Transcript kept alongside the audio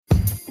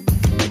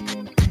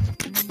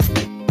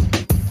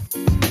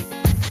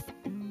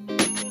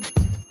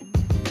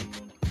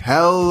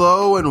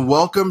Hello and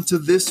welcome to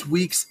this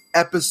week's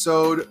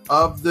episode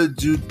of The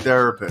Dude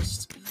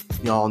Therapist.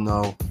 Y'all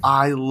know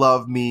I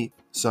love me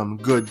some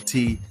good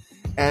tea,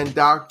 and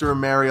Dr.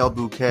 Mariel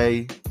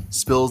Buque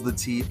spills the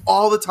tea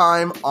all the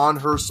time on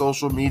her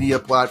social media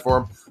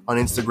platform, on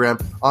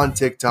Instagram, on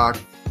TikTok,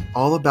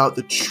 all about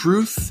the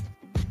truth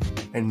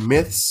and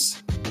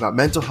myths about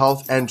mental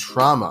health and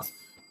trauma.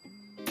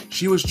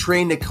 She was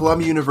trained at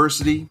Columbia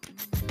University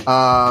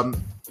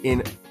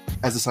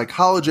as a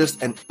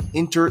psychologist and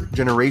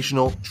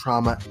intergenerational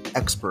trauma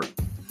expert.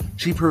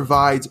 She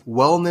provides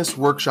wellness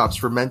workshops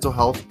for mental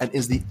health and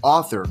is the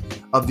author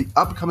of the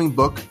upcoming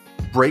book,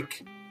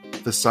 Break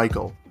the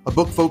Cycle, a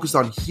book focused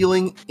on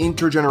healing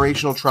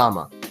intergenerational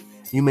trauma.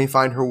 You may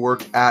find her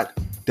work at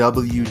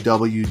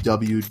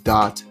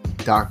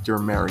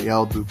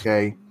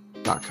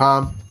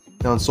www.drmarielbuque.com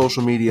and on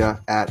social media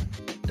at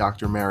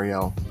Dr.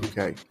 Mariel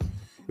Buque.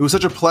 It was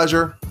such a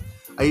pleasure.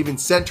 I even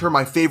sent her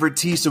my favorite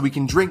tea so we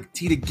can drink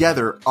tea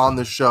together on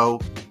the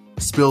show.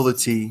 Spill the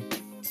tea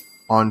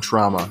on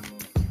trauma.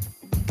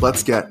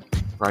 Let's get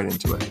right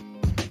into it.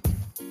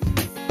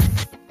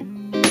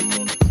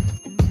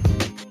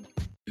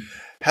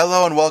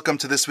 Hello and welcome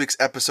to this week's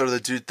episode of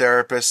The Dude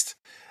Therapist.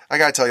 I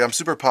gotta tell you, I'm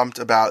super pumped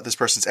about this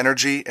person's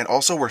energy, and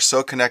also we're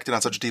so connected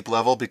on such a deep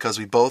level because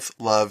we both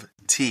love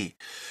tea.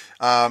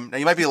 Now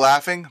you might be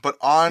laughing, but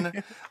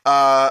on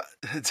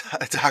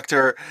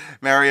Dr.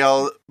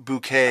 Mariel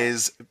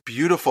Buque's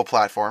beautiful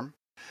platform,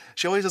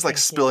 she always does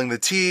spilling the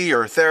tea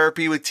or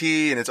therapy with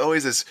tea, and it's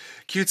always this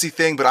cutesy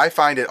thing, but I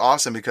find it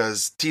awesome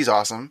because tea's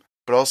awesome,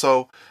 but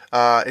also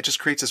it just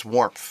creates this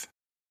warmth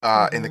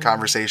in the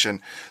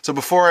conversation. So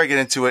before I get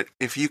into it,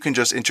 if you can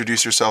just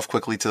introduce yourself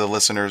quickly to the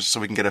listeners so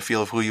we can get a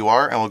feel of who you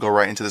are, and we'll go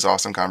right into this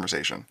awesome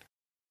conversation.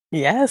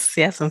 Yes.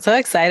 I'm so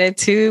excited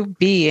to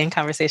be in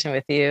conversation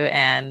with you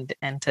and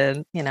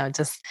to,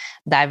 just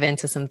dive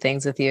into some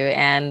things with you.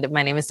 And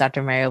my name is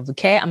Dr. Mariel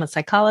Buque. I'm a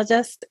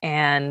psychologist,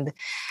 and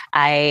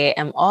I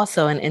am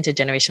also an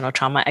intergenerational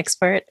trauma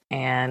expert.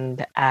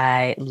 And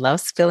I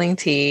love spilling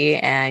tea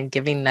and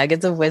giving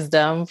nuggets of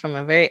wisdom from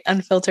a very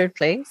unfiltered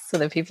place so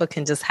that people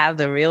can just have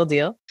the real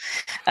deal.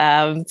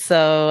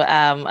 So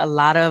a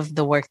lot of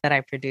the work that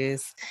I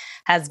produce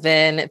has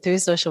been through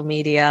social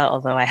media,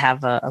 although I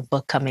have a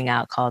book coming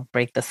out called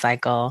Break the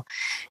Cycle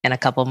in a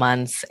couple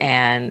months,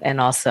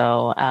 and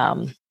also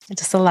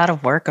just a lot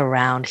of work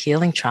around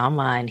healing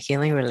trauma and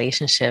healing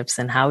relationships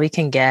and how we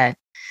can get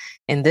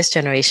in this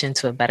generation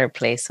to a better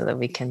place so that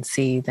we can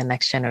see the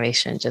next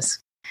generation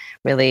just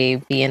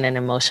really be in an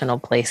emotional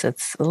place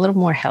that's a little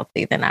more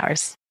healthy than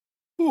ours.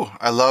 Ooh,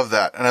 I love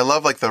that. And I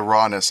love the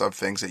rawness of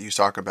things that you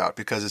talk about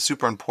because it's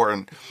super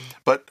important.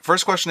 But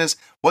first question is,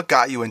 what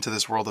got you into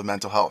this world of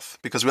mental health?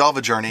 Because we all have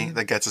a journey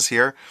that gets us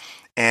here.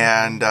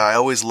 And I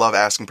always love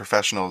asking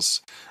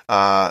professionals,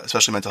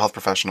 especially mental health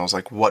professionals,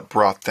 what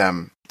brought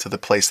them to the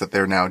place that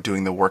they're now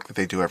doing the work that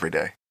they do every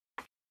day.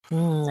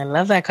 I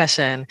love that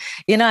question.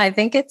 I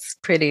think it's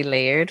pretty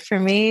layered for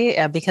me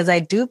because I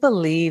do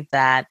believe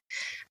that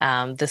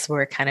this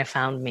work kind of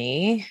found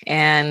me.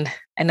 And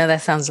I know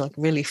that sounds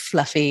really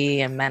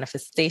fluffy and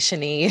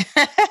manifestation-y,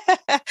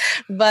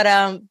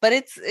 but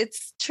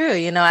it's true.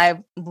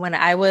 When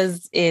I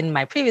was in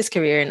my previous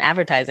career in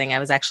advertising, I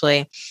was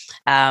actually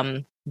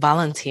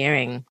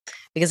volunteering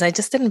because I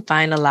just didn't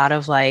find a lot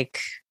of it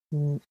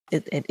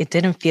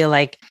didn't feel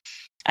like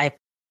I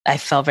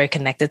felt very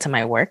connected to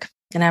my work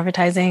in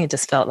advertising. It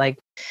just felt like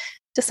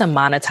just a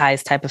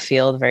monetized type of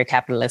field, very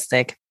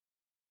capitalistic.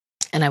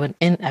 And I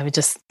would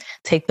just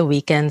take the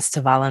weekends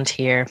to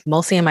volunteer,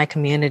 mostly in my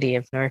community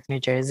of Newark, New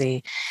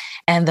Jersey.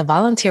 And the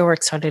volunteer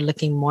work started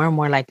looking more and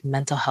more like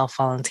mental health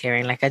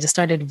volunteering. I just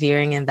started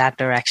veering in that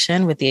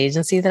direction with the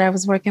agency that I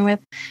was working with.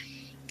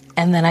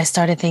 And then I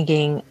started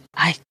thinking,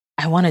 I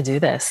want to do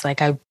this.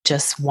 I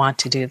just want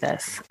to do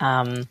this.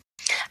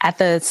 At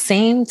the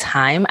same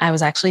time, I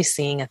was actually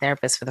seeing a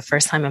therapist for the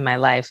first time in my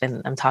life,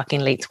 and I'm talking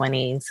late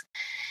 20s.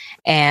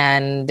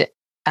 And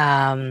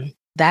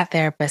that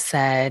therapist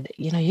said,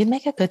 you'd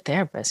make a good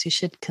therapist. You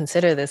should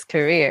consider this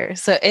career.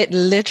 So it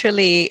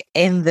literally,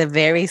 in the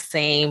very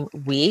same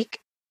week,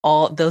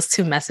 all those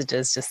two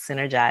messages just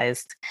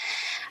synergized.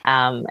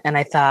 And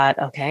I thought,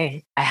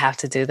 okay, I have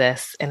to do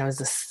this. And it was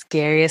the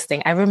scariest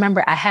thing. I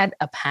remember I had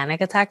a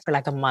panic attack for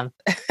a month.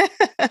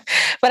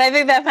 But I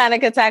think that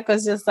panic attack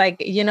was just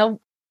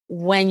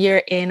when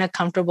you're in a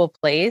comfortable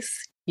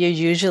place, you're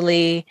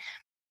usually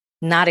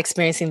not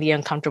experiencing the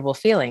uncomfortable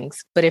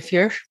feelings. But if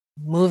you're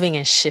moving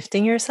and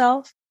shifting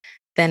yourself,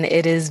 then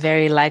it is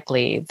very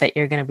likely that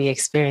you're going to be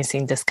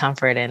experiencing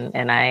discomfort.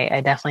 And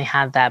I definitely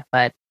had that.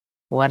 But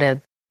what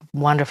a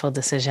wonderful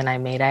decision I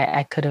made.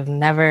 I could have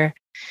never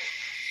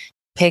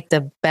picked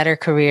a better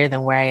career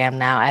than where I am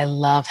now. I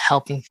love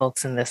helping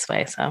folks in this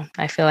way. So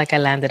I feel like I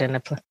landed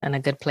in a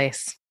good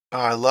place.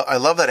 I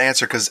love that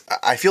answer because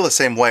I feel the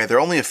same way. There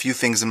are only a few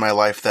things in my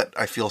life that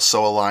I feel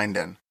so aligned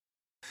in.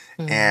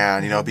 Mm-hmm.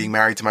 And, being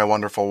married to my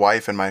wonderful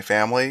wife and my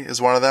family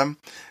is one of them.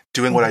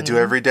 Doing what I do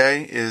every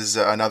day is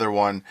another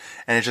one.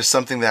 And it's just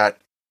something that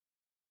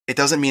it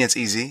doesn't mean it's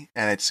easy,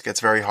 and it gets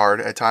very hard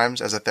at times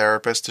as a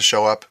therapist to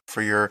show up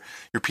for your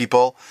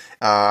people,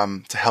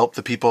 to help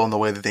the people in the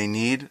way that they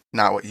need,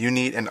 not what you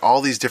need, and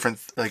all these different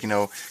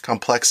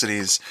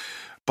complexities.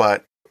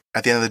 But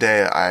at the end of the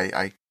day,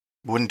 I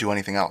wouldn't do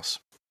anything else.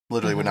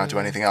 Literally would not do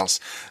anything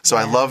else. So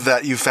I love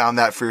that you found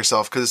that for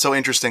yourself, because it's so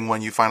interesting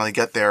when you finally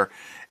get there,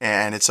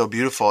 and it's so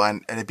beautiful,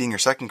 and it being your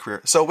second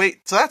career. So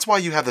wait, so that's why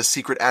you have the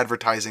secret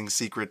advertising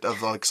secret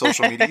of like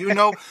social media.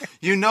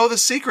 You know the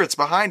secrets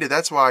behind it.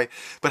 That's why.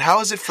 But how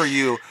is it for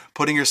you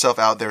putting yourself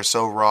out there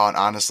so raw and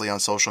honestly on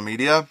social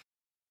media?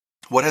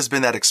 What has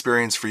been that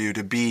experience for you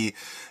to be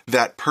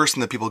that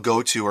person that people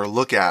go to or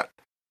look at?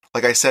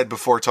 Like I said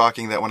before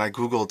talking, that when I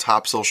Googled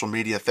top social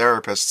media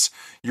therapists,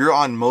 you're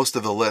on most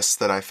of the lists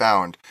that I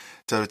found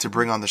to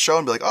bring on the show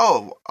and be like,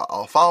 oh,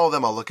 I'll follow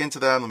them. I'll look into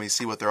them. Let me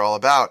see what they're all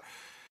about.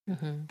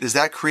 Mm-hmm. Does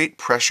that create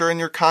pressure in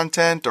your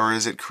content, or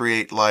does it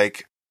create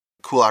like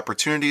cool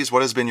opportunities?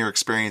 What has been your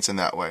experience in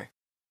that way?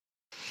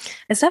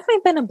 It's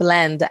definitely been a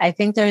blend. I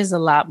think there's a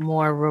lot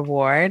more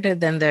reward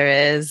than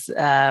there is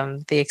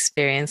the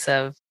experience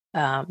of,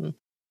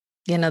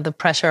 the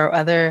pressure or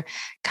other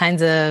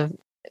kinds of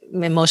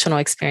emotional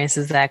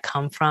experiences that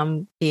come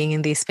from being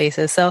in these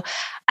spaces. So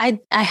I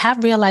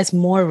have realized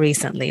more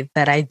recently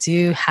that I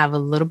do have a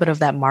little bit of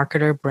that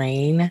marketer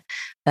brain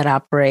that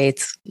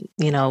operates,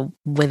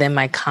 within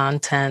my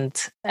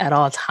content at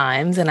all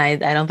times. And I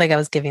don't think I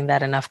was giving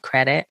that enough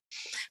credit.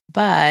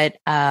 But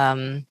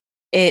I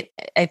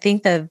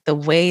think that the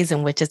ways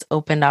in which it's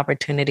opened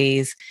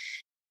opportunities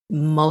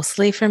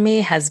mostly for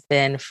me has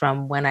been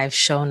from when I've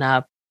shown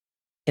up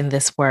in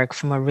this work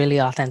from a really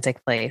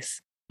authentic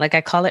place. Like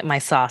I call it my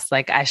sauce.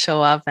 Like I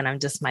show up and I'm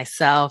just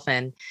myself,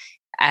 and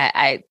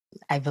I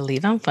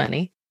believe I'm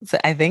funny. So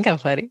I think I'm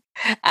funny.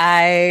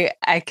 I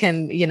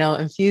can,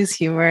 infuse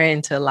humor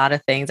into a lot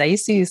of things. I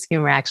used to use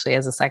humor actually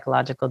as a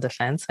psychological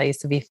defense. I used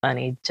to be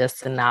funny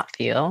just to not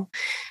feel.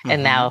 Mm-hmm.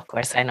 And now, of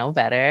course, I know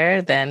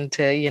better than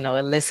to,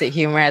 elicit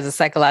humor as a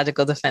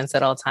psychological defense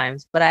at all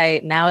times. But I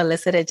now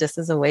elicit it just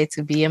as a way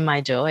to be in my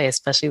joy,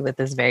 especially with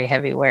this very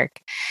heavy work.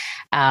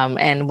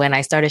 And when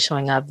I started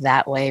showing up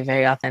that way,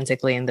 very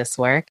authentically in this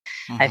work,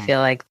 mm-hmm. I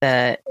feel like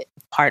the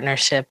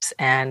partnerships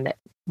and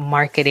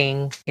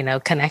marketing,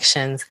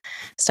 connections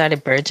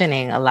started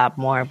burgeoning a lot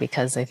more,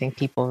 because I think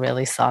people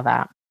really saw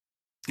that.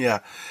 Yeah.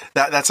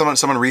 That's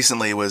someone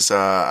recently was,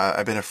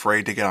 I've been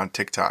afraid to get on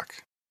TikTok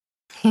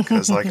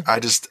because like,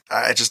 it's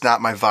just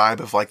not my vibe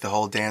of like the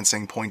whole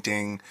dancing,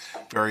 pointing,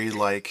 very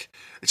like,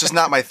 it's just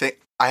not my thing.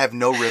 I have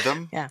no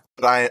rhythm,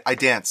 but I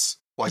dance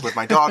like with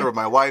my daughter, with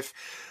my wife.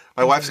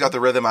 My wife's got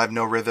the rhythm. I have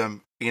no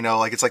rhythm.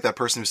 Like it's like that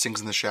person who sings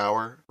in the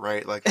shower,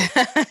 right? Like, right?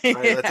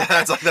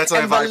 That's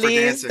my vibe for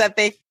dancing. That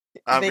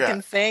they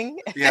can sing.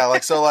 Yeah,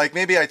 like so like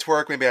maybe I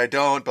twerk, maybe I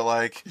don't, but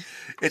like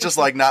it's just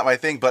like not my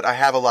thing, but I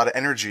have a lot of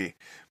energy.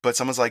 But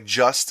someone's like,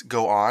 just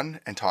go on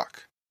and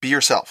talk. Be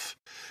yourself.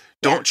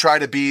 Don't try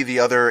to be the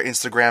other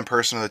Instagram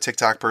person or the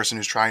TikTok person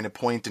who's trying to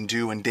point and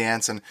do and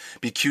dance and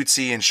be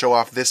cutesy and show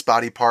off this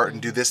body part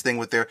and do this thing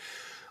with their,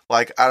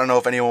 like, I don't know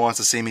if anyone wants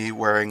to see me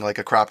wearing like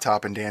a crop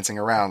top and dancing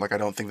around. Like, I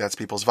don't think that's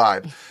people's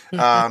vibe.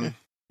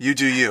 You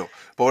do you.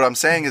 But what I'm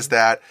saying is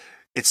that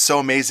it's so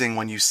amazing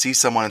when you see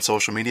someone on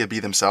social media be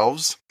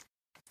themselves.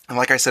 And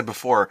like I said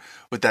before,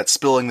 with that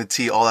spilling the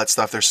tea, all that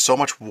stuff, there's so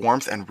much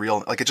warmth and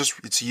real, like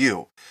it's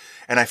you.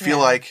 And I feel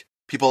like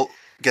people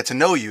get to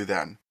know you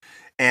then.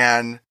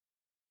 And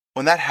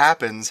when that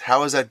happens,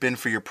 how has that been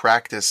for your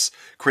practice,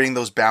 creating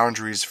those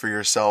boundaries for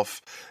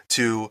yourself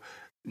to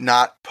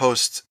not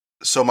post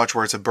so much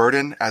where it's a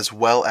burden, as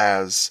well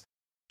as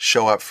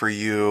show up for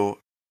you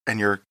and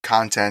your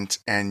content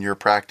and your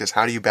practice?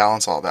 How do you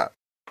balance all that?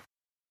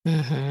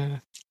 Mm-hmm.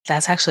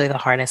 That's actually the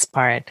hardest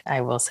part,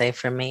 I will say,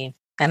 for me.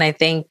 And I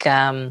think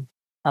a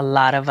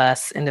lot of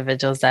us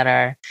individuals that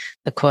are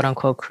the quote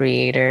unquote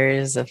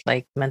creators of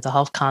like mental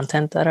health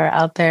content that are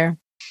out there,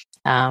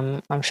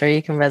 I'm sure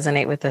you can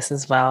resonate with this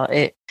as well.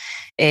 It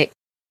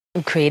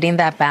creating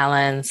that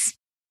balance,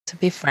 to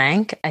be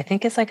frank, I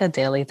think it's like a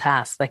daily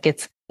task. Like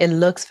it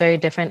looks very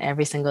different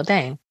every single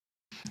day.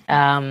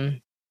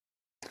 Many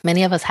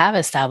of us have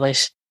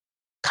established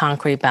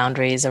concrete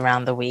boundaries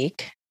around the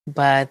week,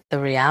 but the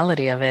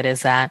reality of it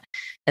is that,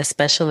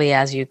 especially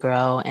as you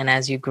grow and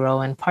as you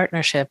grow in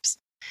partnerships,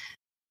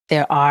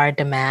 there are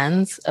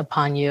demands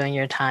upon you and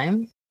your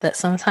time that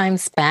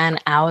sometimes span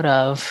out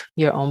of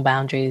your own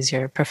boundaries,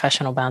 your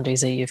professional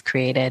boundaries that you've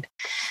created.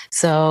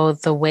 So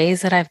the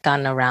ways that I've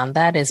gotten around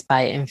that is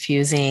by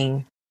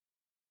infusing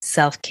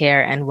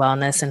self-care and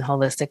wellness and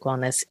holistic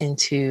wellness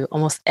into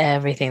almost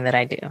everything that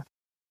I do.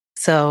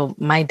 So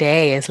my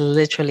day is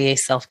literally a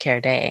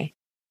self-care day.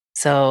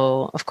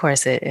 So of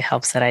course it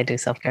helps that I do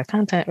self-care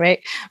content,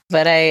 right?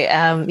 But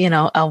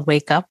I'll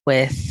wake up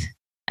with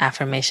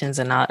affirmations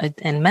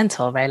and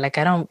mental, right? Like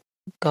I don't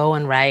go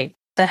and write.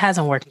 That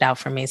hasn't worked out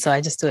for me. So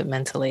I just do it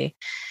mentally.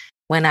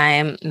 When I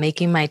am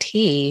making my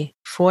tea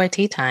for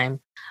tea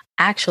time,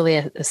 actually,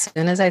 as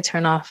soon as I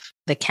turn off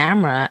the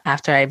camera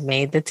after I've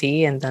made the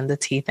tea and done the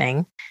tea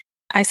thing,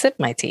 I sip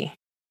my tea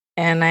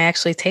and I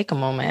actually take a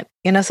moment,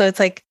 so it's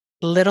like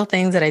little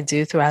things that I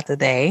do throughout the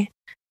day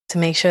to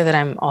make sure that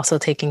I'm also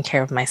taking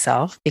care of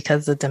myself,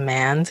 because the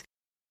demand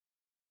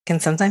can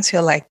sometimes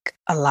feel like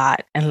a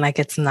lot, and like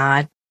it's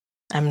not,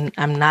 I'm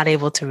not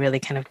able to really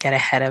kind of get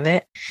ahead of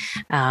it.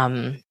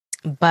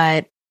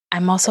 But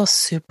I'm also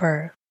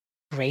super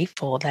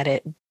grateful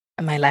that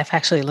my life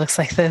actually looks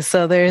like this.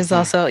 So there's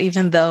also,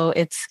 even though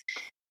it's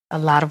a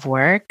lot of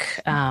work,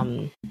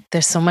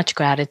 there's so much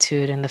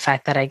gratitude in the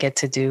fact that I get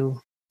to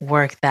do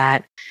work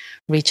that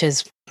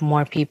reaches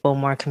more people,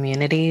 more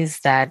communities,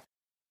 that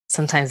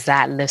sometimes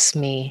that lifts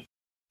me,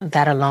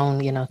 that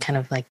alone, kind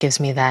of like gives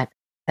me that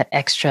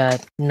extra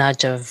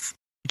nudge of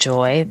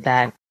joy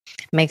that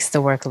makes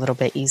the work a little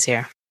bit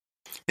easier.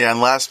 Yeah,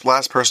 and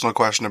last personal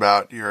question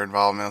about your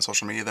involvement on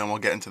social media, then we'll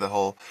get into the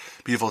whole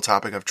beautiful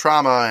topic of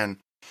trauma and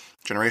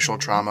generational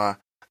trauma.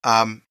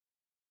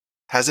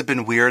 Has it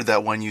been weird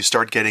that when you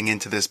start getting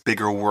into this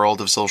bigger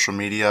world of social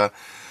media,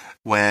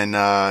 when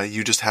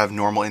you just have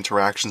normal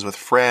interactions with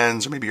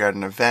friends, or maybe you're at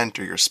an event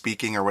or you're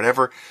speaking or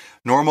whatever,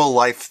 normal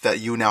life that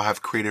you now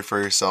have created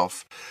for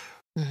yourself,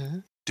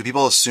 do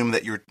people assume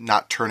that you're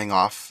not turning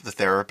off the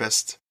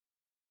therapist?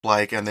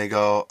 Like, and they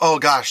go, oh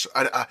gosh,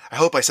 I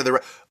hope I said the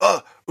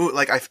right,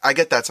 like I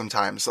get that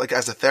sometimes. Like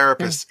as a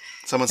therapist,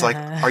 someone's like,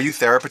 are you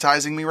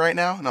therapizing me right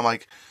now? And I'm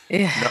like,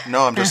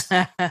 no, I'm just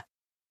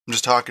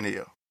talking to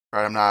you,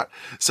 right? I'm not.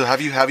 So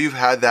have you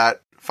had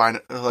that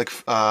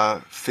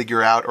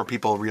figure out, or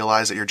people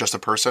realize that you're just a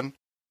person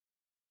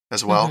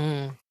as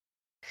well?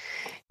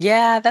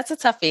 Yeah, that's a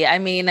toughie. I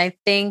mean, I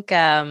think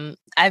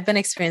I've been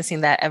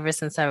experiencing that ever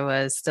since I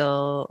was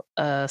still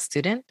a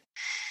student.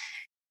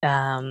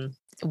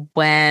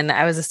 When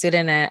I was a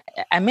student,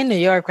 I'm in New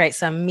York, right?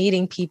 So I'm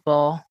meeting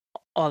people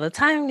all the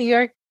time. New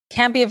York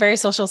can be a very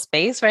social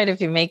space, right? If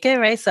you make it,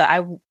 right? So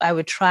I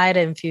would try to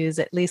infuse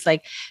at least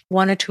like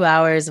 1 or 2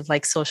 hours of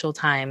like social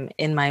time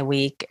in my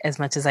week as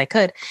much as I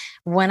could.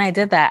 When I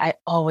did that, I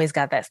always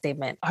got that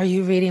statement, are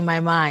you reading my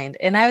mind?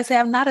 And I would say,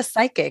 I'm not a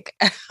psychic,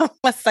 I'm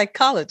a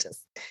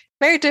psychologist.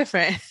 Very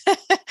different.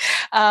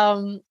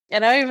 And I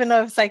don't even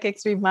know if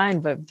psychics read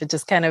mind, but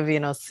just kind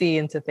of, see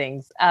into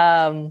things.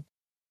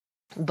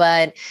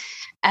 But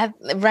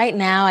right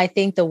now, I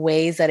think the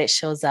ways that it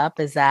shows up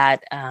is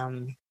that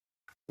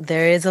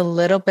there is a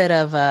little bit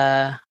of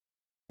a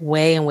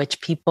way in which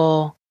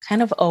people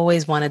kind of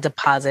always want to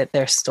deposit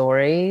their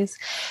stories,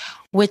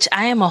 which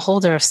I am a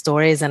holder of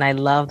stories and I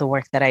love the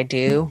work that I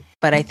do.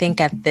 But I think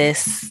at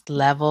this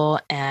level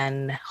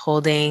and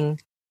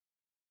holding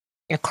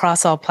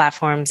across all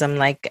platforms, I'm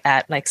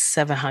at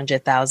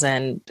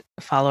 700,000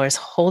 followers,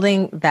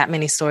 holding that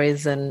many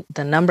stories, and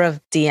the number of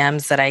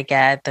DMs that I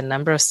get, the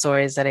number of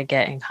stories that I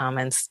get in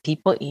comments,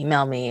 people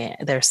email me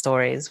their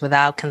stories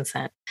without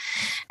consent.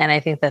 And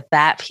I think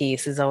that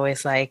piece is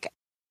always like,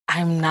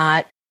 I'm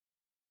not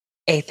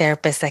a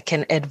therapist that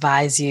can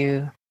advise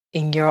you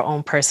in your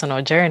own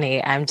personal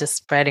journey. I'm just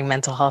spreading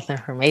mental health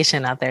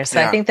information out there.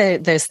 So I think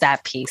that there's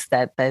that piece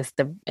that is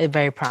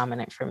very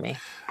prominent for me.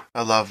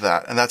 I love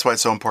that. And that's why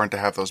it's so important to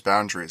have those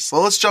boundaries. So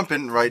let's jump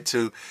in right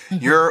to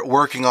you're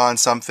working on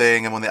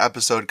something. And when the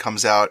episode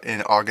comes out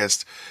in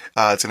August,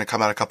 it's going to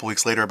come out a couple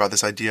weeks later, about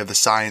this idea of the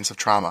science of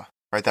trauma,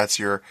 right? That's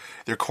your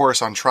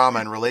course on trauma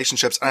and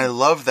relationships. And I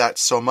love that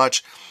so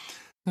much.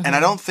 And I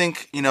don't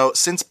think,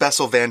 since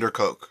Bessel van der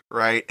Kolk,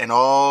 right? And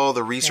all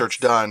the research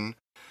done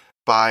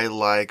by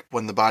like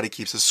When the Body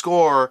Keeps a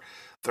Score,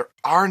 there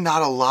are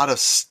not a lot of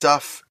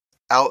stuff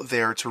out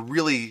there to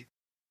really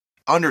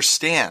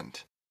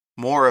understand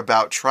more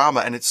about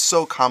trauma, and it's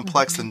so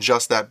complex than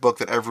just that book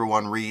that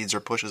everyone reads or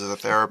pushes as a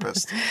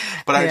therapist.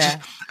 But I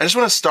just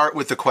want to start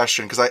with the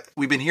question, because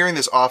we've been hearing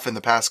this often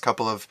the past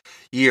couple of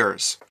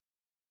years.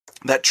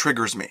 That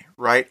triggers me,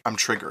 right? I'm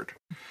triggered.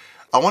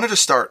 I wanted to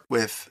start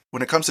with,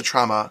 when it comes to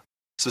trauma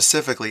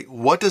specifically,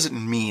 what does it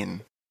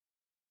mean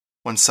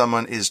when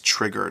someone is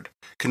triggered?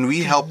 Can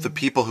we help the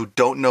people who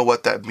don't know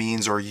what that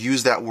means, or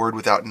use that word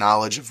without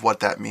knowledge of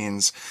what that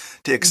means,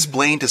 to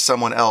explain to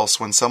someone else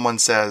when someone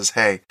says,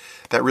 hey,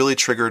 that really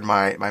triggered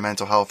my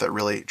mental health, that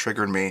really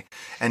triggered me,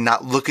 and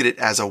not look at it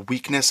as a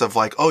weakness of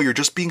like, oh, you're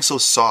just being so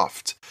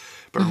soft,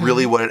 but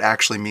really what it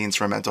actually means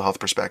from a mental health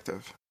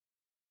perspective?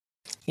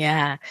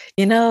 Yeah.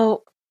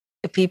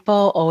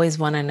 People always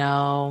want to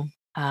know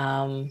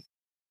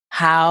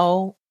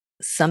how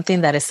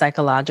something that is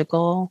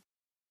psychological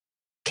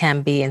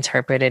can be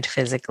interpreted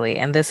physically.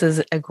 And this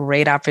is a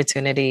great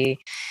opportunity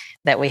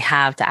that we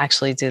have to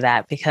actually do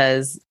that,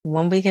 because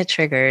when we get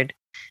triggered,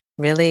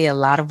 really a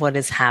lot of what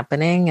is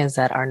happening is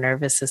that our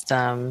nervous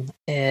system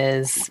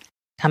is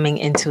coming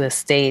into a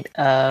state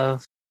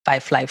of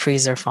fight, flight,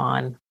 freeze, or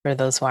fawn. For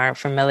those who aren't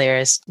familiar,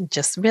 it's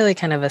just really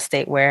kind of a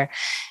state where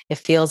it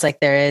feels like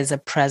there is a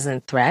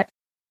present threat.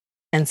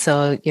 And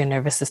so your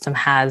nervous system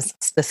has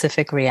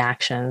specific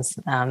reactions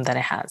that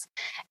it has.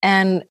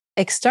 And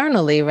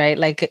externally, right,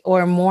 like,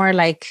 or more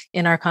like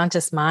in our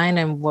conscious mind,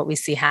 and what we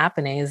see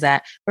happening is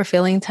that we're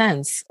feeling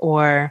tense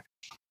or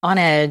on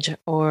edge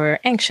or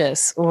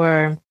anxious,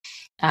 or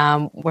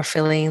We're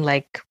feeling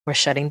like we're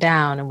shutting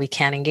down and we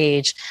can't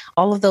engage.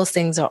 All of those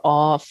things are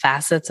all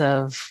facets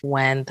of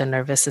when the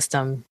nervous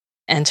system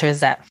enters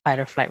that fight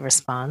or flight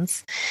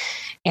response.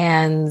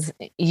 And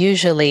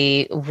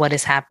usually, what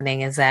is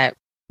happening is that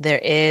there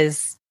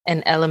is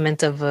an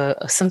element of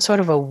some sort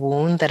of a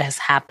wound that has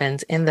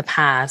happened in the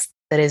past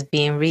that is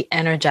being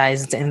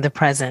re-energized in the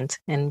present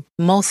and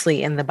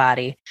mostly in the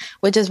body,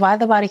 which is why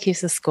the body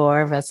keeps a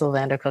score. Bessel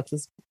van der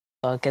Kolk's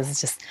book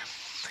is just,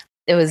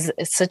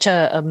 it's such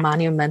a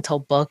monumental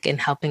book in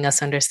helping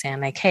us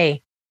understand, like,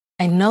 hey,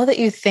 I know that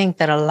you think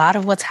that a lot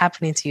of what's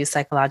happening to you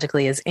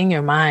psychologically is in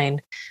your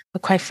mind,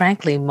 but quite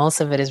frankly,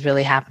 most of it is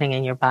really happening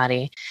in your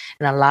body.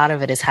 And a lot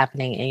of it is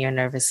happening in your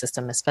nervous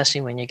system,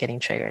 especially when you're getting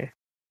triggered.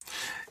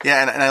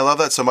 Yeah, and I love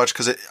that so much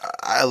because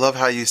I love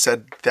how you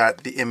said that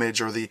the image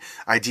or the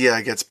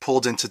idea gets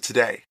pulled into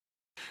today.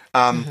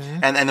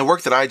 And the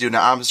work that I do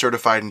now, I'm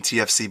certified in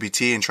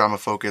TFCBT and trauma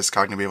focused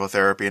cognitive behavioral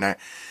therapy,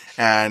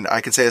 and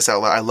I can say this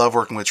out loud. I love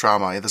working with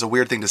trauma. There's a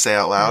weird thing to say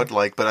out loud,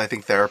 but I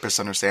think therapists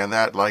understand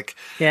that.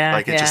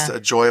 It's just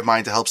a joy of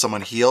mine to help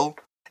someone heal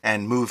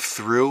and move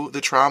through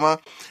the trauma.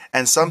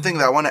 And something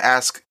that I want to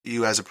ask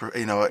you as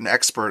an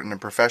expert and a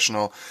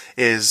professional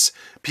is,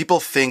 people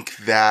think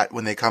that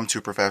when they come to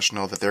a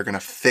professional that they're going to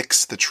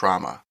fix the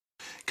trauma.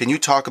 Can you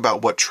talk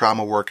about what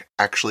trauma work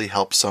actually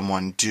helps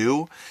someone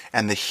do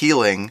and the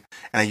healing?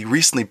 And you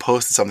recently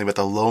posted something about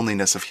the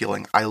loneliness of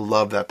healing. I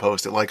love that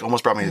post. It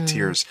almost brought me to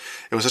tears.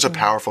 It was such a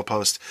powerful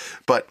post.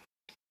 But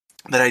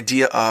that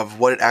idea of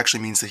what it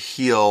actually means to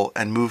heal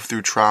and move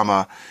through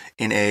trauma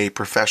in a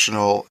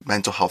professional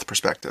mental health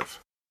perspective.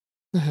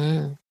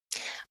 Mm-hmm.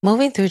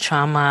 Moving through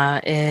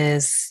trauma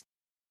is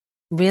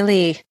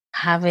really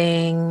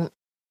having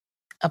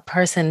a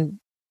person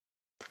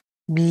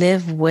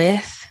live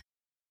with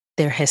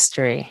their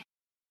history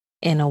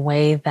in a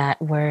way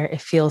that where it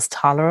feels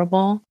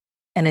tolerable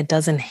and it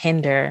doesn't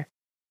hinder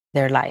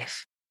their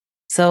life.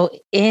 So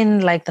in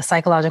the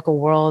psychological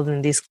world,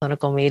 in these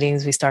clinical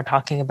meetings, we start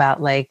talking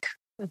about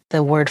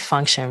the word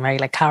function,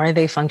 right? Like, how are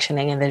they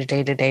functioning in their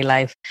day-to-day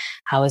life?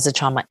 How is the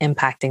trauma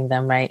impacting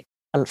them, right?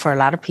 For a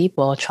lot of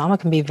people, trauma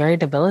can be very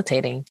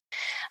debilitating,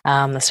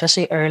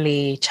 especially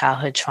early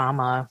childhood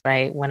trauma,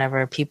 right?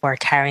 Whenever people are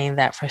carrying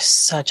that for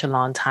such a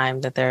long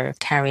time, that they're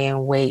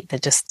carrying weight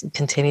that just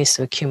continues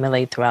to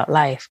accumulate throughout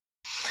life.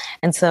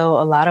 And so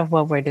a lot of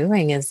what we're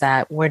doing is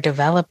that we're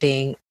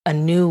developing a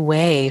new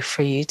way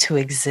for you to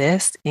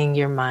exist in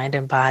your mind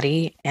and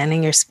body and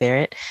in your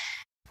spirit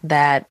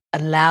that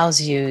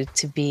allows you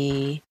to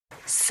be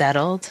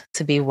settled,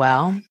 to be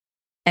well,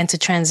 and to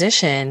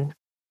transition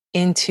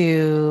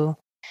into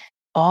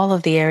all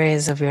of the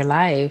areas of your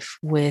life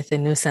with a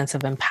new sense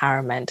of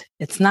empowerment.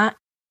 It's not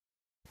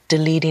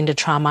deleting the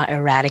trauma,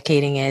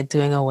 eradicating it,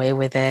 doing away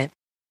with it.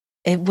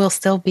 It will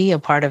still be a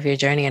part of your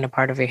journey and a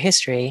part of your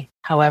history.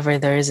 However,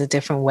 there is a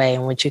different way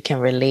in which you can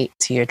relate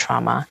to your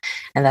trauma.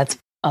 And that's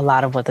a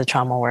lot of what the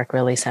trauma work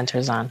really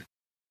centers on.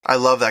 I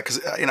love that because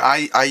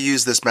I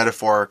use this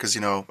metaphor because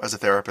as a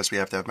therapist we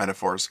have to have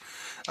metaphors.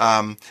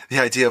 The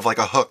idea of a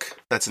hook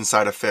that's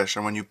inside a fish,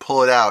 and when you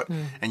pull it out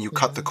and you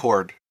cut the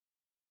cord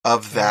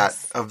of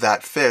that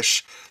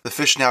fish, the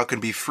fish now can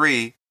be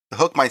free. The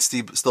hook might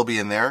still be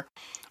in there,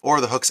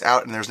 or the hook's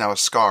out and there's now a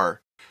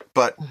scar.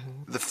 But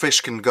the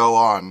fish can go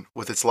on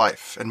with its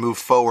life and move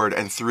forward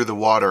and through the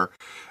water,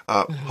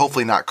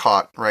 hopefully not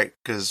caught, right?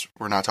 Because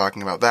we're not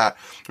talking about that.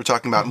 We're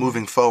talking about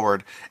moving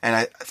forward.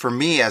 And for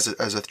me, as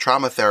a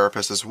trauma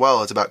therapist as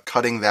well, it's about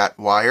cutting that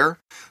wire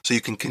so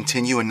you can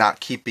continue and not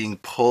keep being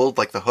pulled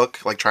like the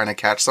hook, like trying to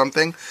catch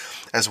something,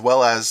 as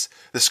well as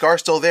the scar's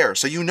still there.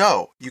 So you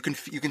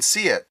can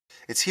see it.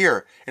 It's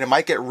here. And it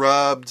might get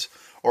rubbed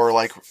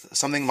or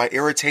something might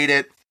irritate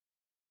it.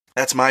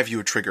 That's my view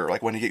of trigger.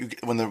 When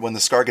the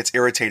scar gets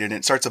irritated and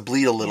it starts to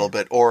bleed a little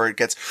bit, or it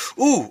gets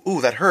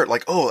ooh that hurt.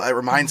 That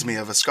reminds me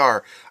of a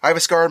scar. I have a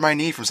scar on my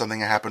knee from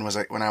something that happened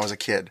when I was a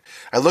kid.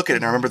 I look at it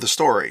and I remember the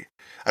story.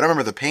 I don't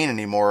remember the pain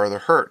anymore or the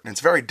hurt. And it's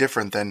very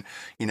different than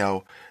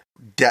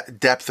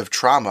depth of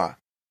trauma.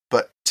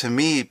 But to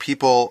me,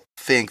 people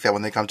think that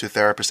when they come to a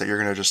therapist that you're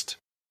going to just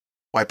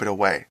wipe it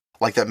away,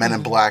 like that Men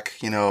in Black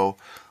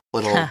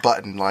little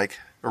button,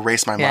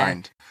 erase my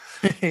mind.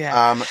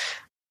 Yeah.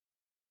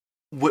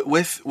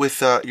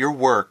 With your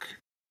work,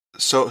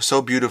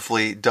 so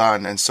beautifully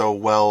done and so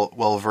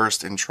well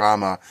versed in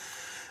trauma,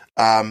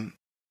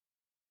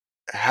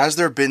 has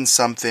there been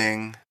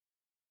something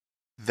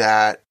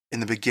that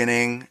in the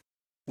beginning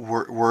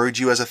worried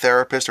you as a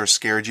therapist, or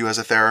scared you as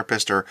a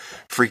therapist, or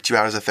freaked you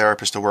out as a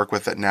therapist to work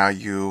with, that now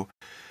you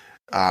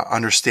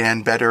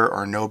understand better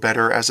or know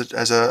better as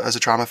a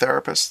trauma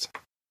therapist?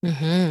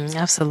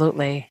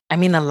 Absolutely. I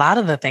mean, a lot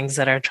of the things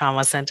that are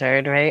trauma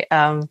centered, right?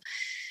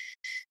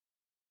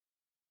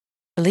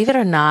 Believe it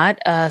or not,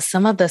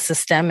 some of the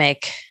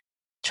systemic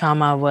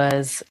trauma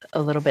was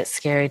a little bit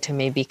scary to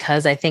me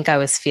because I think I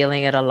was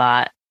feeling it a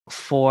lot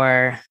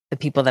for the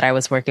people that I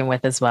was working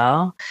with as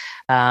well.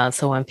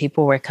 So when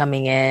people were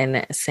coming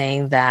in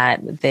saying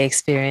that they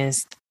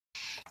experienced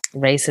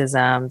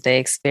racism, they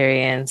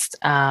experienced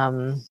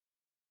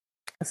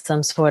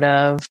some sort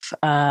of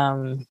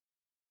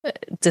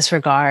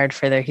disregard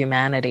for their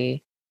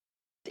humanity.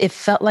 It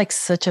felt like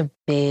such a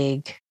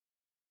big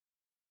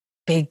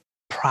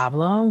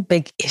problem,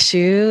 big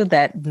issue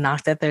that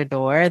knocked at their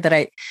door that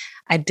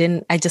I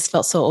just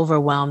felt so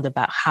overwhelmed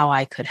about how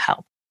I could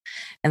help.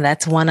 And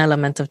that's one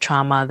element of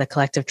trauma, the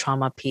collective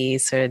trauma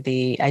piece or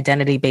the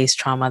identity-based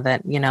trauma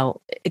that,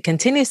 it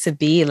continues to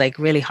be like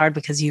really hard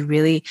because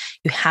you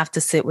have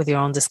to sit with your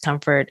own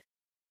discomfort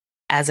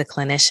as a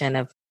clinician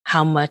of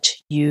how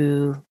much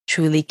you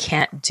truly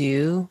can't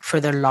do for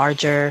the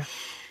larger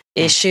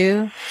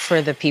issue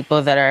for the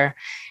people that are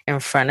in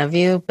front of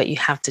you, but you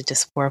have to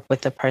just work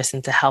with the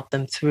person to help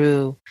them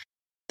through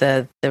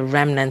the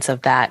remnants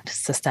of that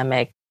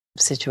systemic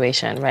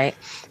situation, right?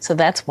 So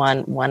that's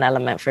one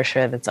element for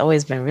sure that's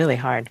always been really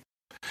hard.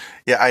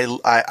 Yeah,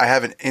 I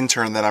have an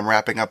intern that I'm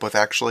wrapping up with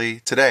actually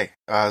today.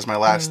 Is my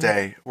last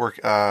day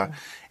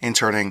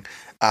interning,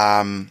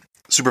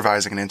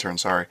 supervising an intern.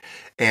 Sorry,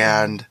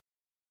 and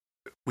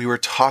we were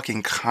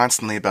talking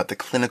constantly about the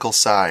clinical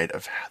side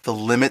of the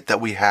limit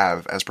that we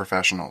have as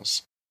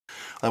professionals.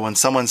 Like when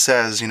someone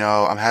says,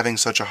 I'm having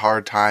such a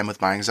hard time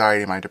with my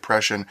anxiety, my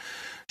depression,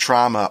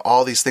 trauma,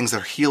 all these things,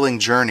 their healing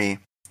journey,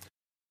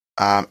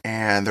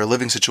 and their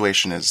living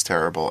situation is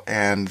terrible,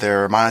 and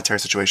their monetary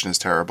situation is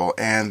terrible,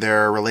 and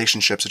their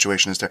relationship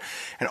situation is terrible,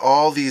 and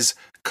all these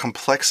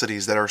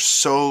complexities that are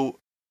so,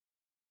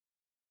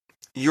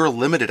 you're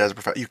limited as a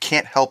professional. You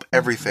can't help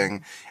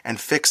everything and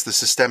fix the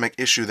systemic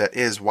issue that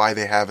is why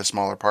they have a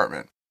small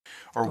apartment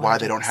or why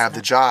they don't have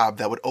the job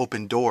that would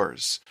open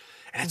doors.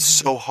 And it's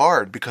so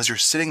hard because you're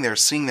sitting there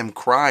seeing them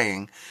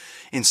crying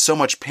in so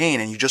much pain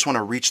and you just want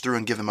to reach through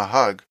and give them a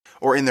hug,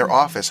 or in their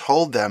office,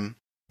 hold them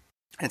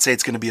and say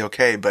it's going to be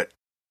okay, but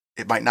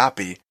it might not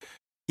be.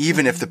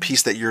 Even if the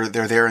piece that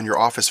they're there in your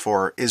office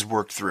for is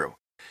worked through.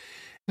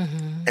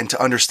 And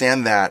to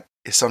understand that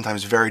is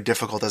sometimes very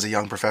difficult as a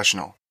young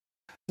professional.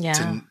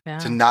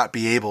 To not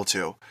be able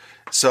to.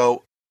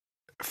 So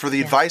for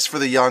the advice for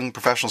the young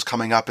professionals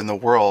coming up in the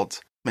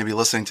world, maybe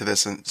listening to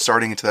this and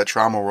starting into that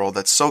trauma world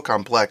that's so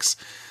complex,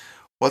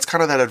 what's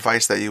kind of that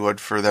advice that you would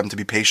for them to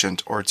be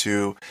patient or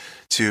to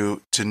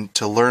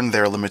learn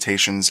their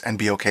limitations and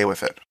be okay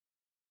with it?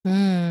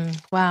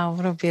 Wow,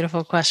 what a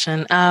beautiful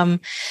question.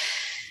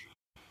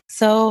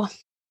 So,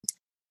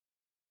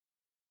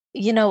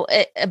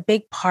 a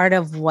big part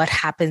of what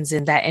happens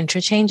in that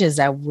interchange is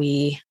that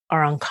we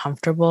are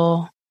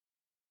uncomfortable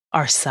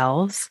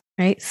ourselves,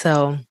 right?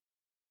 So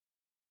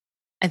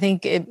I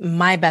think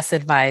my best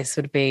advice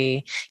would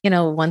be,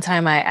 one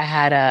time I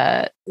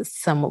had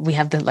we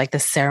have the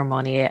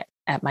ceremony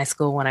at my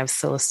school when I was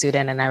still a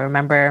student. And I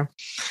remember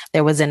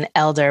there was an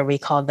elder, we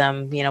called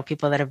them,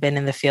 people that have been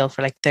in the field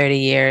for like 30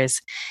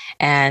 years.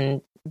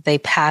 And they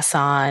pass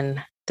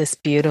on this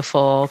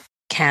beautiful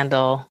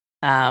candle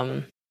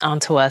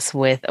onto us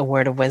with a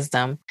word of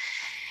wisdom.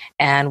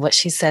 And what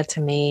she said to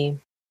me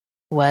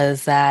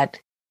was that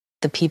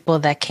the people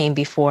that came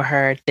before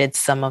her did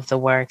some of the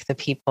work. The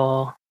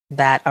people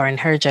that are in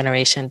her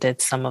generation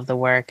did some of the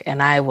work,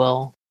 and I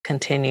will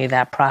continue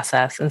that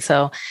process. And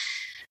so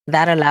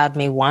that allowed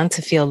me, one,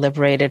 to feel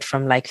liberated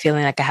from like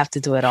feeling like I have to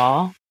do it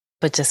all,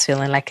 but just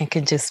feeling like I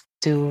can just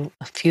do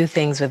a few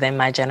things within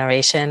my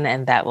generation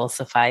and that will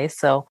suffice.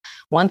 So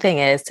one thing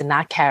is to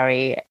not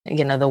carry,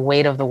 the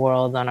weight of the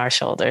world on our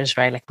shoulders,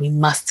 right? Like we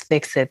must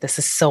fix it. This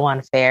is so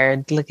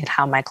unfair. Look at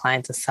how my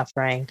clients are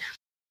suffering.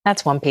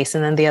 That's one piece.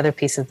 And then the other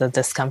piece is the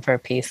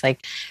discomfort piece,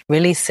 like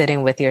really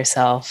sitting with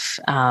yourself.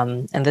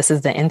 And this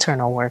is the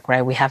internal work,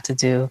 right? We have to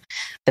do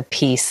the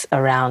piece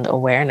around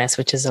awareness,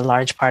 which is a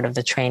large part of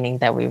the training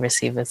that we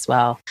receive as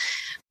well.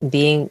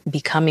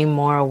 Becoming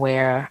more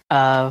aware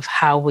of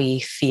how we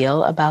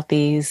feel about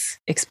these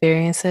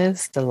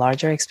experiences, the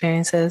larger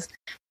experiences,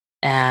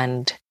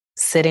 and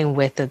sitting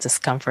with the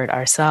discomfort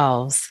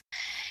ourselves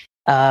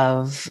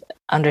of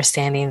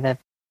understanding that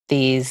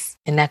these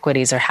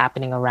inequities are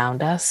happening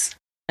around us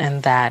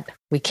and that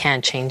we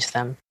can't change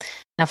them.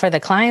 Now, for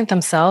the client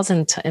themselves,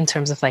 in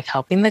terms of like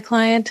helping the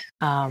client,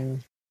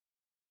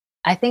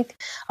 I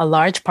think a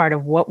large part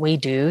of what we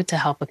do to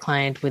help a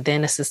client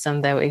within a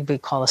system that we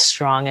call a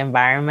strong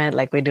environment,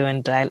 like we do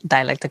in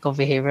dialectical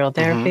behavioral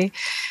therapy,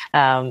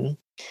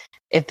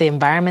 if the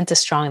environment is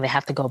strong, they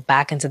have to go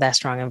back into that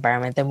strong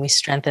environment, then we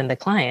strengthen the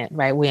client,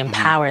 right? We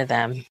empower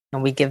them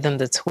and we give them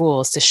the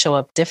tools to show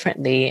up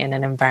differently in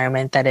an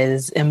environment that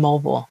is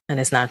immobile and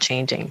is not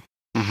changing.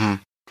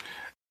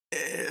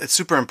 It's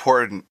super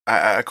important.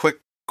 A quick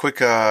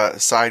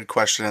side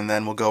question, and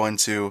then we'll go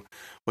into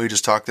what you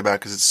just talked about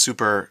because it's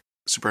super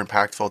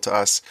impactful to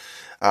us.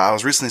 I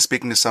was recently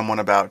speaking to someone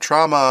about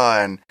trauma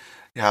and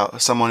how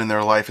someone in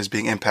their life is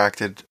being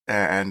impacted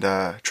and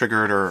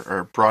triggered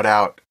or brought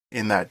out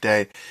in that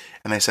day.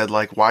 And they said,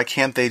 like, why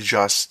can't they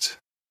just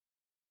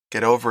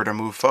get over it or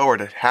move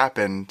forward? It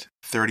happened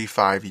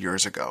 35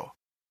 years ago.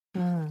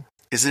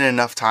 Isn't it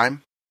enough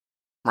time?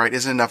 Right?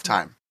 Isn't it enough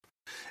time?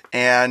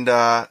 And,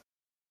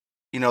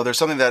 there's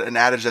something an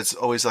adage that's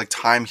always like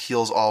time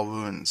heals all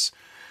wounds.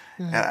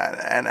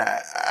 And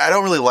I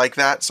don't really like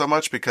that so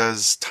much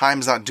because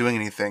time's not doing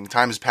anything.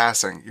 Time is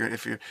passing.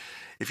 If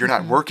you're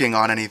not working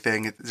on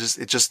anything, it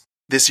just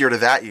this year to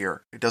that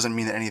year. It doesn't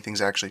mean that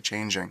anything's actually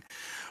changing.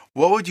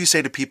 What would you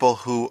say to people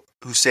who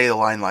say a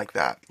line like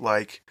that?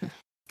 Like,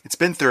 it's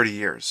been 30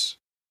 years.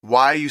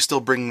 Why are you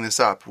still bringing this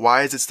up?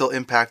 Why is it still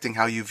impacting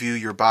how you view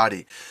your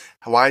body?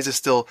 Why is it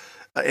still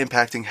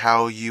impacting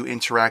how you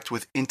interact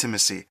with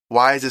intimacy?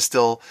 Why is it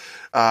still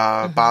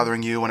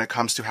bothering you when it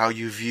comes to how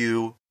you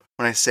view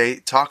when I say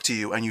talk to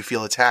you and you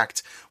feel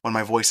attacked when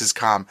my voice is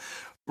calm?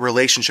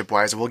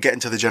 Relationship-wise, and we'll get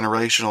into the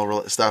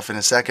generational stuff in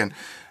a second.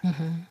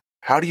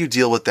 How do you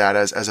deal with that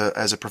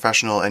as a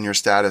professional in your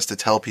status to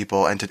tell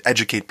people and to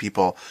educate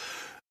people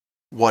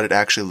what it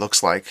actually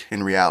looks like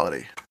in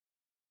reality?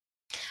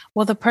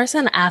 Well, the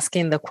person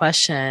asking the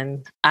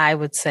question, I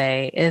would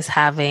say, is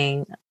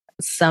having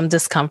some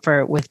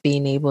discomfort with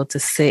being able to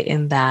sit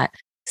in that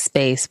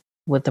space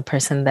with the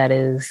person that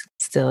is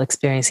still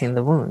experiencing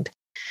the wound,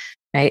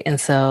 right? And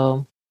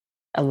so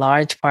a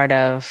large part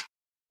of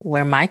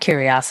where my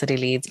curiosity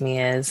leads me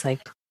is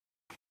like,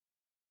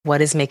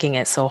 what is making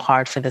it so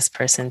hard for this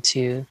person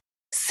to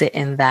sit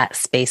in that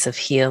space of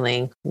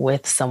healing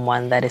with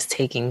someone that is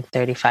taking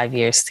 35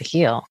 years to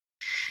heal,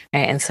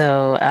 right? And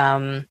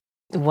so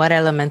what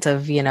element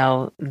of,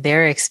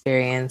 their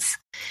experience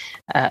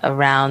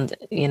around,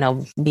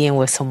 being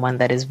with someone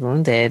that is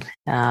wounded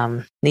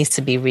needs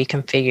to be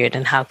reconfigured,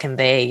 and how can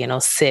they,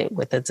 sit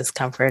with the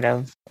discomfort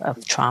of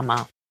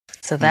trauma?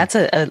 So that's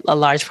a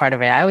large part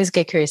of it. I always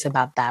get curious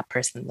about that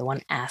person, the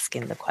one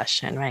asking the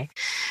question, right?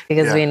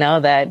 Because we know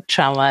that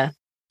trauma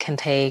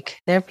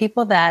there are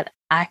people that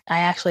I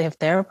actually have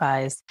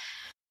therapized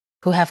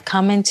who have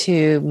come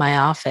into my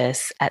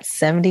office at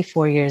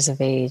 74 years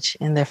of age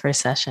in their first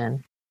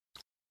session.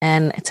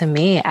 And to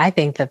me, I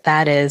think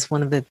that is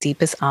one of the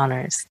deepest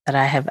honors that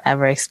I have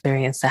ever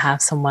experienced, to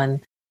have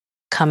someone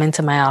come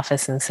into my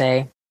office and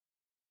say,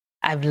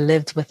 I've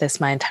lived with this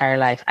my entire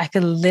life. I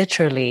could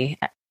literally,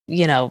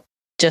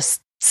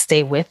 just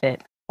stay with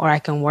it, or I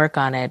can work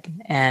on it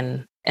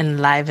and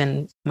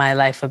enliven my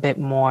life a bit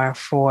more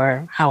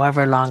for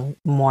however long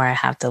more I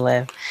have to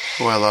live.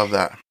 Oh, I love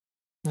that.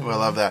 Oh, I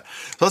love that.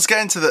 So let's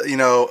get into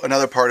the,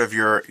 another part of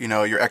your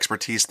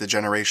expertise, the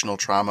generational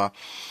trauma.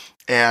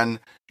 And,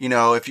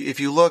 if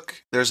you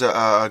look, there's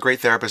a great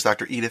therapist,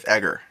 Dr. Edith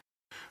Eger,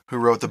 who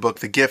wrote the book,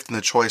 The Gift and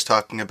the Choice,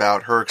 talking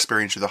about her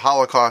experience through the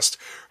Holocaust,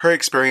 her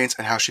experience,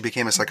 and how she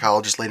became a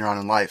psychologist later on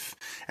in life.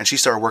 And she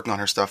started working on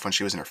her stuff when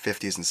she was in her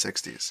 50s and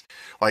 60s,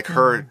 like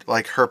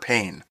her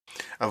pain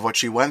of what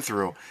she went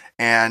through.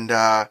 And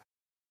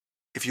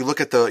if you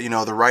look at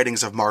the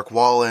writings of Mark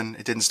Wallen,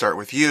 it didn't start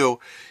with you.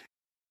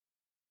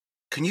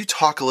 Can you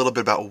talk a little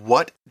bit about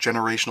what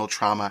generational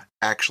trauma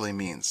actually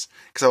means?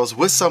 Because I was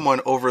with someone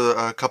over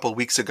a couple of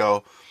weeks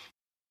ago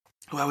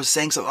who I was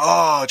saying something,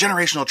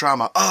 generational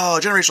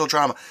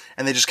trauma,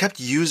 and they just kept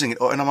using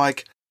it. And I'm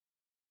like,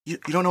 you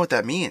don't know what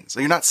that means.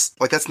 You're not,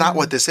 that's not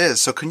what this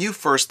is. So can you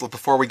first,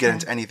 before we get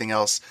into anything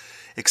else,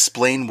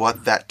 explain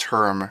what that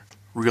term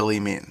really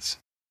means?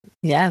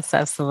 Yes,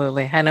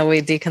 absolutely. I know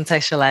we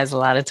decontextualize a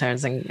lot of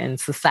terms in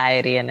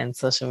society and in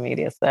social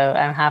media, so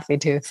I'm happy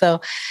to. So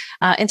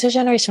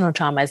intergenerational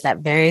trauma is that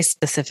very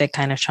specific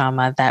kind of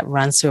trauma that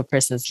runs through a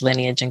person's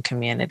lineage and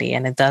community,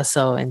 and it does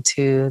so in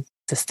two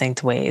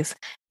distinct ways.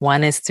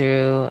 One is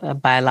through a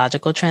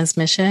biological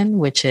transmission,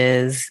 which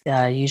is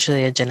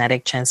usually a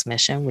genetic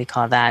transmission. We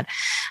call that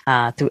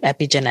through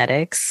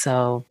epigenetics.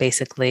 So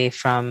basically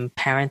from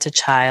parent to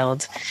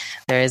child,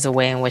 there is a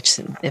way in which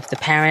if the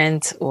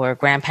parent or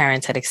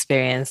grandparents had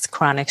experienced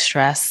chronic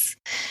stress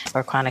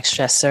or chronic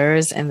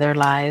stressors in their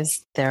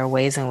lives, there are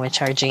ways in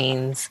which our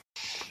genes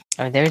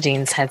or their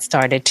genes had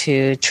started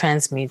to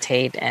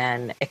transmutate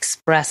and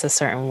express a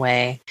certain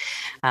way,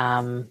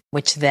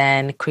 which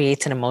then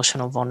creates an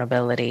emotional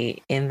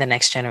vulnerability in the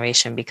next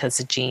generation because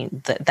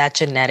that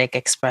genetic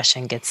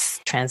expression gets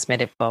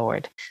transmitted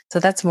forward. So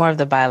that's more of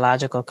the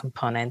biological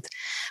component.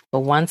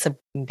 But once a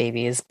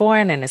baby is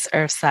born and it's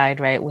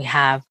earthside, right, we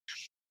have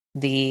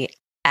the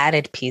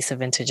added piece of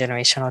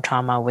intergenerational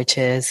trauma, which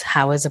is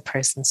how is a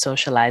person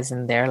socialized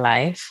in their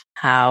life?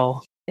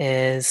 How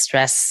is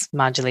stress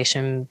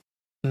modulation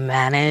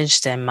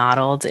managed and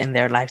modeled in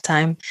their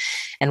lifetime,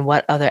 and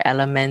what other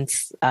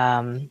elements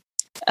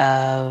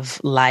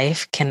of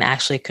life can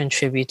actually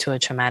contribute to a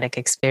traumatic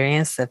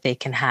experience that they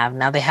can have.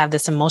 Now they have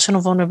this emotional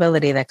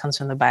vulnerability that comes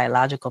from the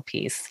biological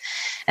piece.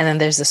 And then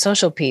there's the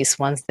social piece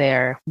once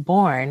they're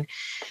born,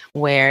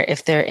 where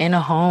if they're in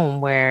a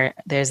home where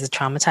there's a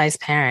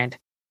traumatized parent,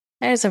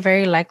 there's a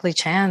very likely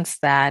chance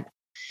that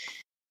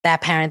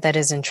that parent that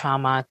is in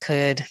trauma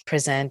could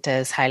present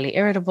as highly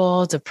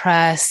irritable,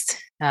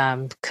 depressed,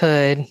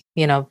 could,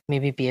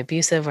 maybe be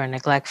abusive or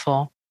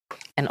neglectful.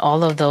 And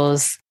all of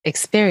those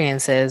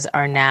experiences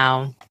are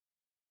now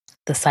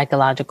the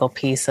psychological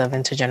piece of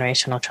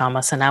intergenerational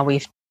trauma. So now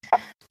we've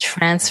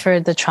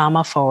transferred the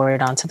trauma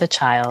forward onto the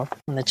child.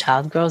 When the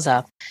child grows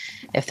up,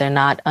 if they're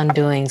not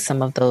undoing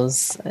some of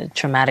those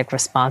traumatic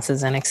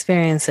responses and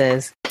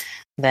experiences,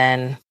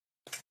 then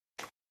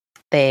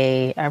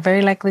they are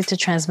very likely to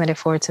transmit it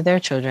forward to their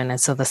children.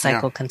 And so the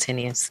cycle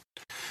continues.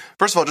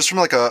 First of all, just from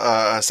like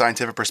a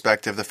scientific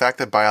perspective, the fact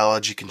that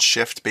biology can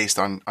shift based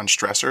on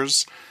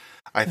stressors,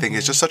 I think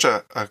is just such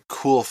a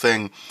cool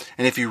thing.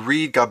 And if you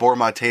read Gabor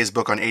Mate's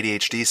book on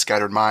ADHD,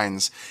 Scattered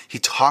Minds, he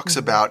talks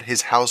about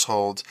his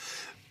household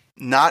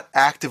not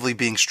actively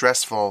being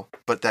stressful,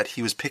 but that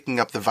he was picking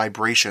up the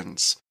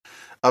vibrations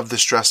of the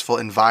stressful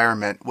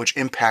environment, which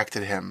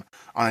impacted him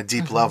on a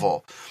deep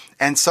level.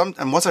 And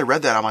once I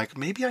read that, I'm like,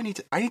 maybe I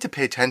need to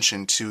pay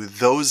attention to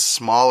those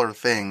smaller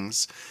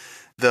things,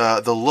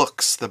 the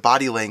looks, the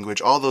body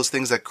language, all those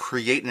things that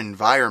create an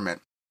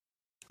environment.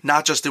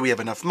 Not just do we have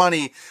enough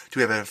money, do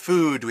we have enough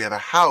food, do we have a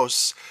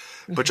house,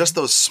 but just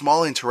those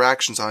small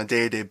interactions on a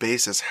day-to-day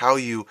basis, how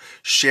you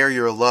share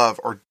your love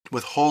or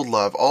withhold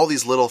love, all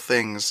these little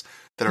things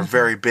that are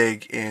very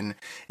big in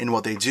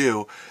what they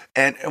do.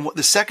 And what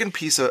the second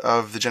piece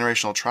of the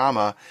generational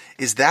trauma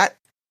is that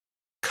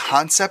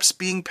concepts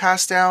being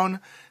passed down,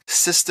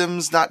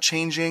 systems not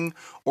changing,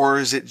 or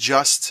is it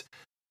just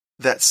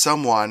that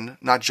someone,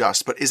 not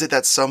just, but is it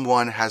that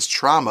someone has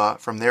trauma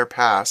from their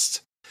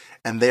past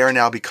and they are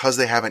now, because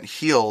they haven't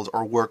healed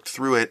or worked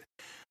through it,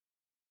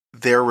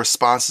 their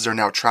responses are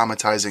now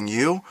traumatizing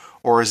you?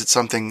 Or is it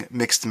something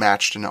mixed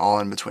matched and all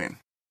in between?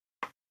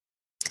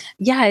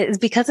 Yeah, it's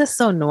because it's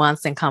so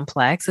nuanced and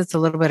complex. It's a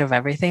little bit of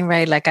everything,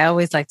 right? Like I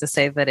always like to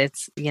say that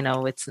it's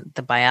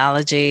the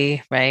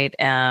biology, right?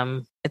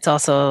 It's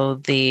also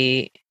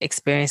the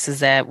experiences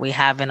that we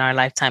have in our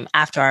lifetime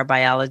after our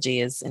biology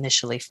is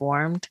initially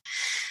formed.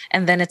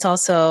 And then it's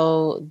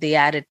also the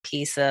added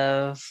piece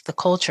of the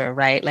culture,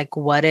 right? Like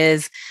what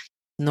is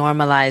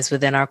normalized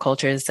within our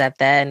cultures that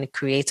then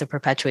creates a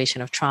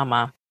perpetuation of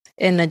trauma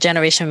in a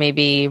generation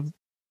maybe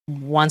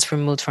once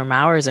removed from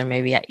ours, or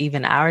maybe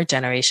even our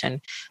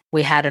generation.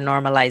 We had a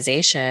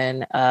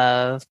normalization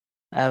of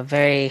a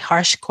very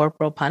harsh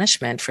corporal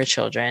punishment for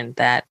children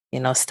that,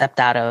 stepped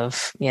out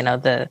of,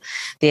 the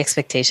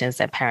expectations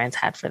that parents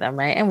had for them.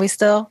 Right. And we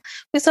still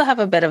have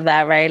a bit of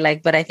that, right?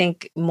 Like, but I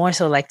think more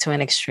so like to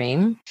an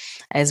extreme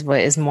is what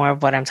is more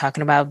of what I'm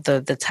talking about.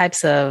 The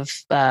types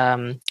of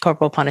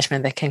corporal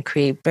punishment that can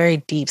create very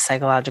deep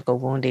psychological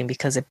wounding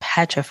because it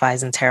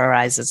petrifies and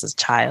terrorizes a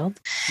child.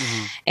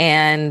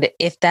 And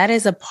if that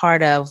is a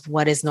part of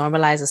what is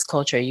normalized as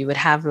culture, you would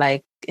have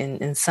like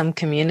in some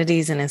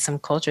communities and in some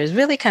cultures,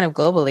 really kind of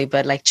globally,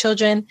 but like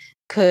children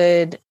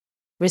could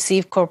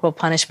receive corporal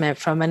punishment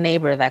from a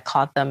neighbor that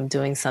caught them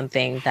doing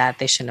something that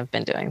they shouldn't have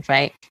been doing,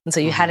 right? And so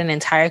you had an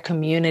entire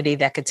community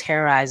that could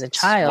terrorize a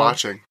child.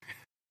 Watching.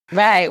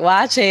 Right,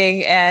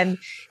 watching. And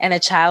a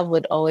child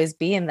would always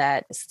be in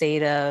that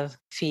state of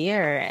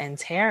fear and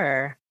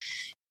terror,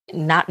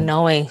 not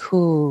knowing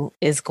who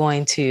is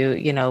going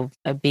to,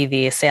 be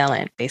the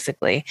assailant,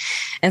 basically.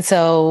 And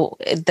so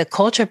the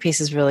culture piece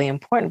is really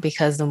important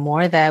because the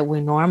more that we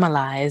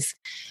normalize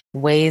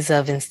ways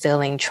of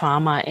instilling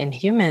trauma in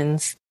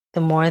humans,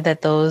 the more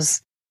that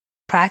those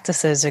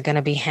practices are going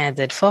to be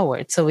handed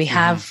forward. So we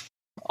have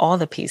all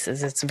the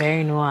pieces. It's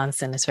very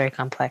nuanced and it's very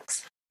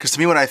complex. Because to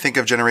me, when I think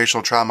of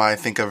generational trauma, I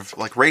think of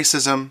like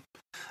racism.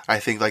 I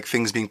think like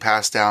things being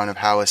passed down of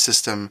how a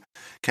system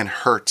can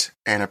hurt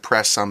and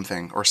oppress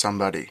something or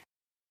somebody,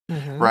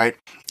 right?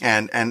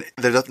 And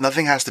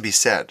nothing has to be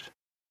said.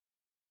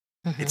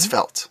 It's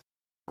felt,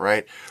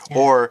 right?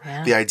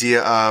 The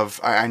idea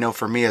of, I know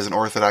for me as an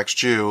Orthodox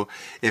Jew,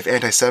 if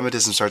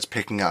anti-Semitism starts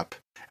picking up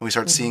and we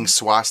start seeing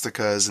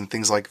swastikas and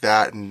things like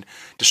that and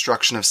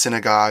destruction of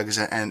synagogues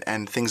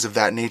and things of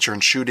that nature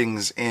and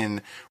shootings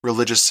in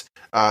religious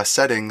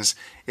settings,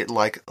 it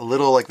like a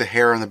little like the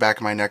hair on the back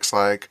of my neck's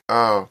like,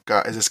 oh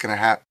God, is this going to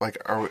happen? Like,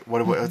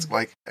 it's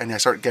like, and I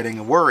start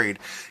getting worried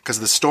because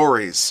of the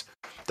stories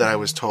that I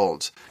was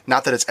told.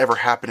 Not that it's ever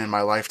happened in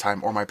my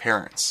lifetime or my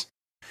parents.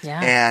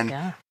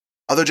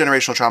 Other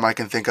generational trauma I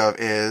can think of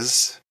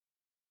is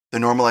the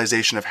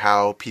normalization of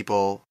how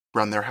people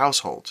run their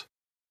household,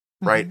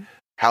 right?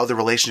 How the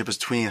relationship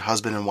between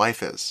husband and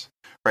wife is.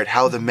 Right,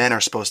 how the men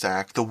are supposed to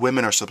act, the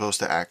women are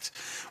supposed to act,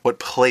 what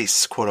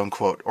place, quote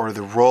unquote, or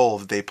the role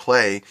that they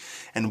play,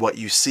 and what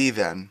you see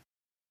then.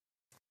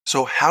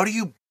 So how do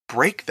you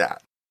break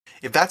that?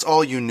 If that's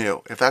all you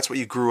knew, if that's what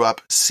you grew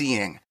up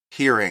seeing,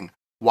 hearing,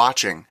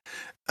 watching,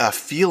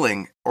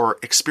 feeling, or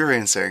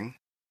experiencing,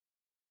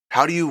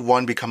 how do you,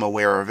 one, become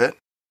aware of it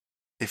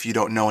if you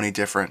don't know any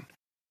different?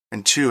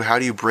 And two, how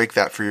do you break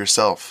that for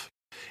yourself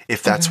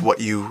if that's what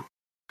you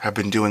have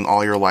been doing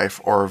all your life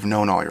or have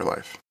known all your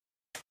life?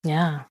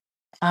 Yeah.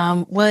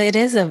 Well, it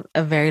is a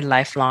very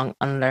lifelong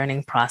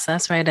unlearning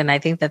process, right? And I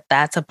think that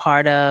that's a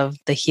part of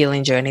the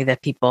healing journey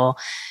that people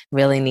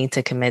really need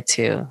to commit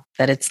to,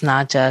 that it's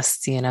not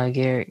just, you're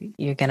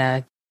going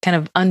to kind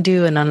of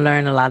undo and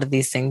unlearn a lot of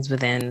these things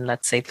within,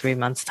 let's say, 3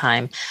 months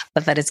time,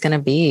 but that it's going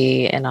to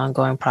be an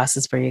ongoing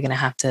process where you're going to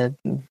have to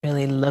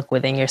really look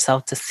within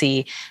yourself to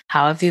see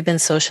how have you been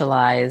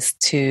socialized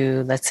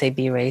to, let's say,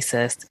 be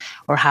racist,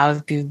 or how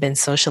have you been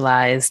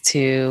socialized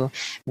to,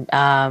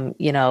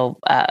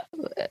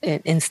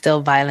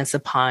 instill violence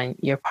upon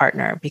your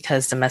partner,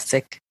 because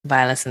domestic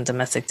violence and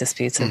domestic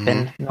disputes have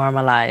been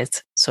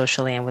normalized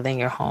socially and within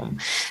your home.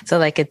 So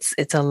like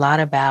it's a lot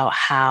about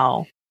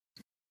how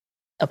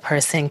a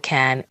person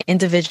can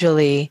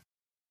individually,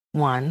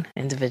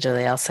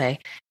 I'll say,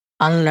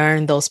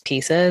 unlearn those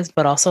pieces,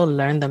 but also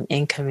learn them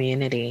in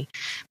community.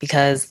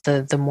 Because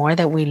the more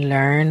that we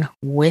learn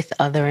with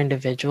other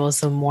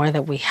individuals, the more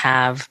that we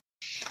have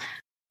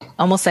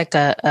almost like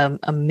a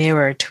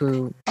mirror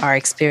to our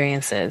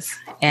experiences,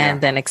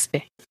 and then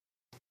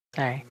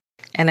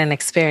an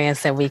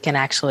experience that we can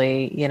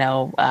actually,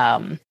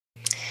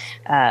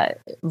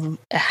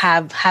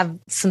 have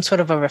some sort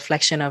of a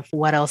reflection of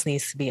what else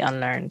needs to be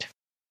unlearned.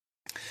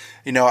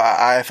 You know,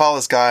 I follow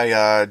this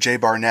guy, Jay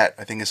Barnett.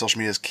 I think his social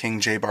media is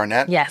King Jay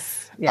Barnett.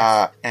 Yes.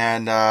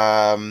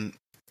 And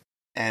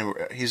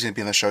he's going to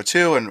be on the show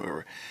too.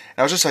 And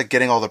I was just like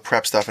getting all the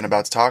prep stuff and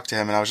about to talk to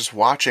him. And I was just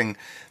watching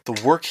the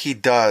work he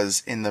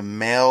does in the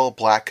male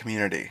Black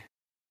community.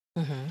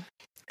 Mm-hmm. And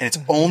it's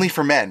only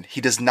for men. He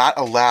does not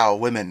allow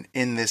women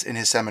in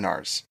his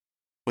seminars,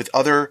 with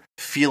other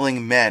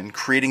feeling men,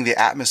 creating the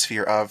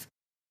atmosphere of,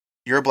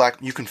 you're Black,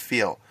 you can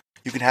feel,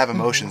 you can have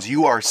emotions,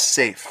 you are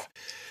safe.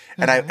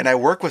 And I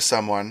work with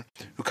someone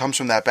who comes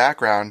from that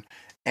background,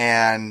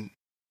 and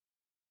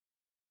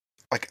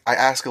like I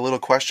ask a little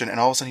question and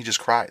all of a sudden he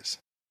just cries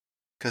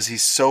because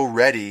he's so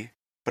ready,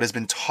 but has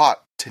been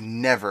taught to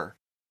never,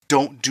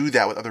 don't do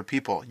that with other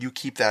people. You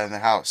keep that in the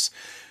house.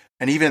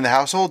 And even in the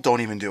household, don't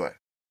even do it.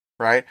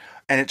 Right?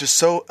 And it's just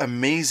so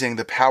amazing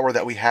the power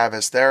that we have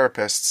as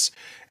therapists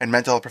and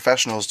mental health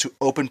professionals to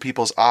open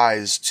people's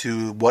eyes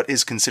to what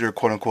is considered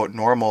quote unquote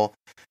normal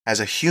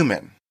as a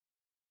human.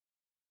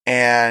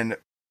 And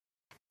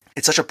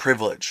it's such a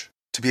privilege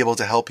to be able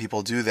to help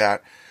people do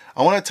that.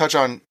 I want to touch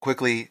on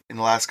quickly in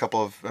the last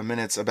couple of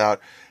minutes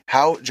about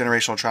how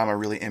generational trauma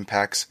really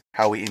impacts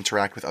how we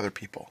interact with other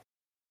people.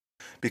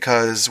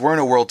 Because we're in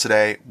a world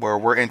today where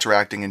we're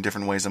interacting in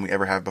different ways than we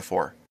ever have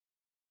before.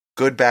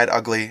 Good, bad,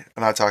 ugly,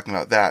 I'm not talking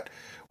about that.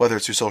 Whether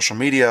it's through social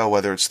media,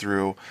 whether it's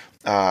through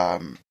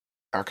our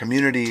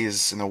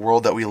communities, in the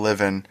world that we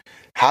live in,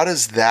 how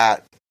does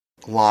that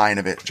line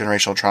of it,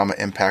 generational trauma,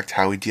 impact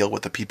how we deal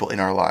with the people in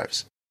our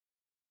lives?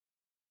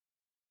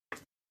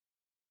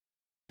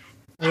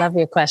 I love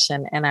your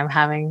question, and I'm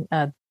having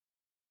a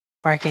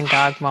barking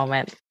dog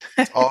moment.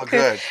 All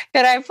good.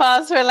 Could I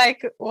pause for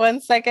like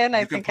 1 second?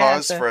 You can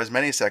pause for as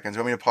many seconds. You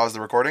want me to pause the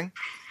recording?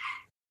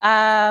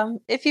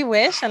 If you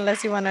wish,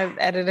 unless you want to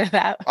edit it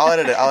out. I'll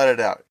edit it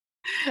out.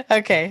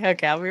 Okay.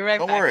 I'll be right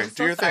back. Don't worry.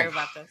 Do your thing.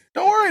 About this.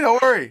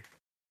 Don't worry.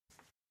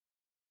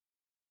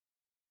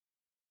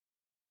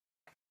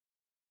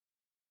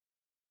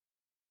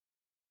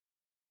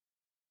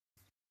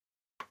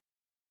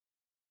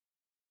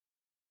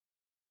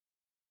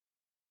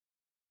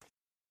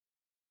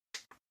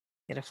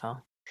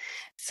 Beautiful.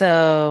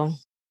 So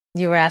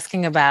you were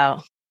asking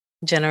about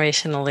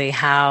generationally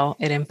how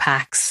it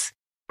impacts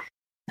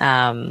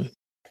our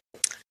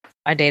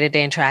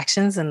day-to-day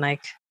interactions and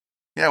like...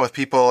 Yeah, with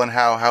people, and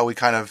how we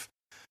kind of,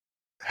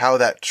 how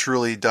that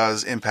truly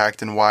does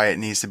impact and why it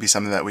needs to be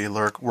something that we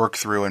work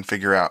through and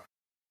figure out.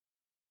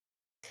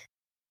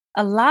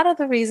 A lot of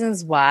the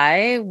reasons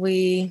why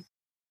we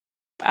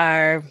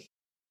are,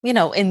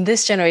 in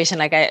this generation,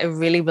 like I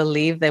really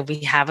believe that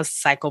we have a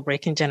cycle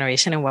breaking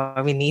generation, and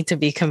why we need to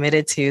be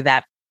committed to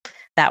that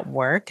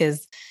work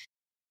is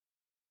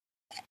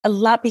a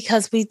lot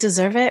because we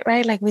deserve it,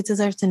 right? Like we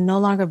deserve to no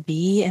longer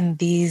be in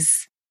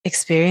these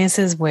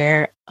experiences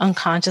where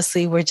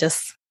unconsciously we're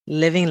just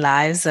living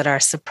lives that are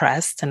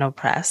suppressed and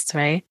oppressed,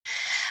 right?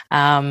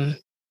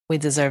 We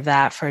deserve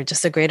that for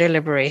just a greater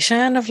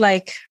liberation of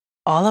like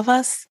all of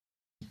us,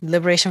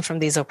 liberation from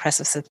these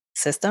oppressive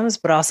systems,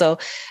 but also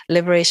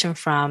liberation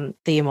from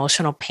the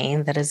emotional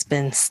pain that has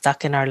been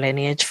stuck in our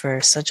lineage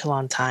for such a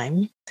long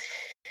time.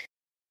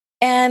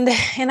 And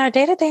in our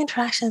day-to-day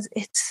interactions,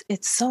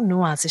 it's so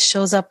nuanced. It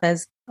shows up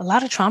as a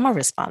lot of trauma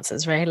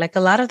responses, right? Like a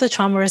lot of the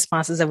trauma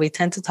responses that we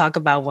tend to talk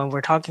about when we're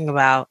talking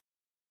about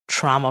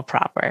trauma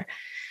proper.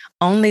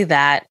 Only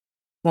that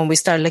when we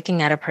start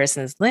looking at a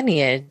person's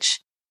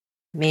lineage,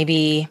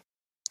 maybe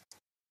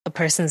a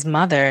person's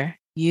mother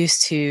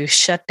used to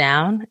shut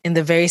down in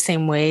the very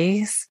same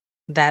ways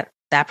that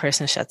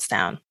person shuts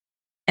down.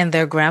 And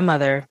their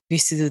grandmother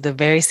used to do the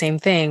very same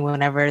thing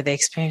whenever they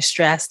experienced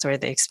stress or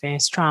they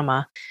experienced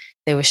trauma.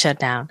 They were shut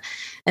down.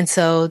 And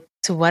so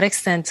to what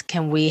extent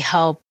can we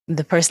help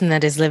the person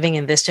that is living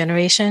in this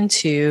generation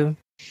to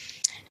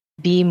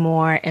be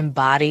more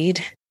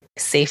embodied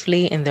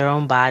safely in their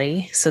own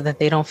body so that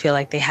they don't feel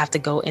like they have to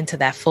go into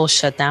that full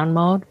shutdown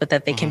mode, but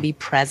that they can be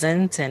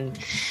present and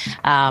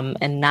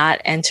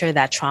not enter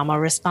that trauma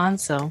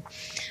response. So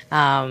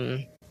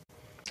a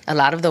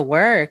lot of the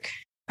work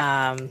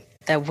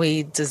that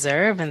we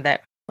deserve and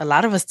that a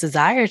lot of us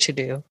desire to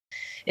do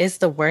is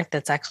the work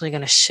that's actually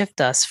going to shift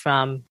us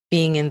from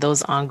being in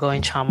those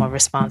ongoing trauma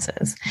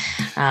responses.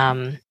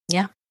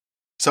 Yeah.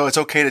 So it's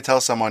okay to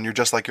tell someone you're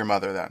just like your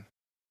mother then.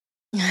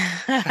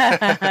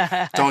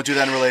 Don't do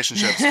that in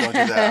relationships. Don't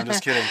do that. I'm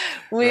just kidding.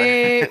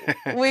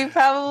 We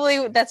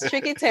probably, that's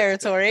tricky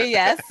territory.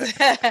 Yes.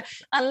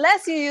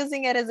 Unless you're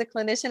using it as a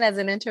clinician, as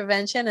an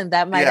intervention, and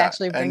that might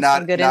actually bring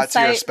some good insight.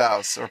 Not to your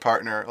spouse or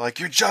partner. Like,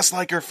 you're just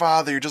like your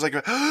father. You're just like,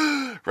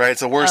 right? It's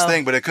the worst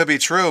thing, but it could be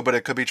true, but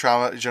it could be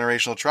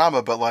generational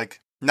trauma, but like,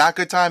 not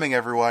good timing,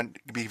 everyone.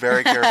 Be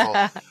very careful.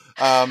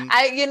 And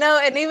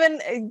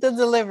even the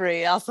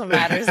delivery also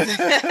matters.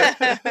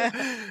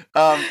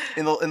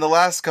 In the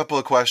last couple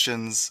of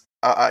questions,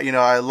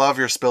 I love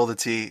your spill the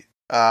tea.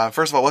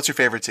 First of all, what's your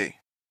favorite tea?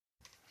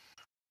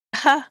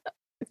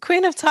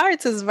 Queen of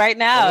Tarts is right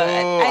now.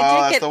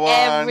 I drink it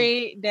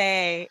every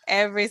day,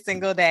 every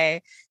single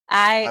day.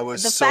 I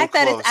was so close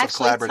that it's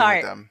actually collaborating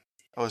with them.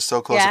 I was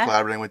so close to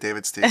collaborating with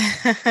David's tea.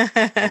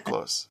 So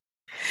close.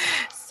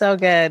 So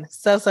good.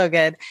 So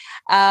good.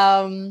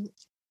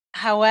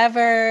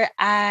 However,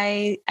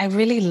 I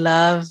really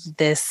love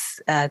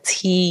this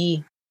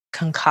tea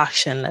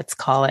concoction, let's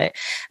call it,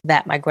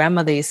 that my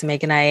grandmother used to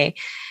make. And I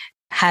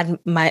had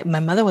my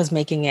mother was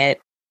making it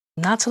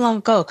not too long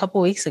ago, a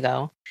couple weeks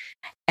ago.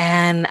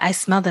 And I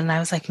smelled it and I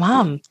was like,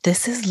 Mom,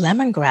 this is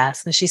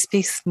lemongrass. And she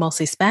speaks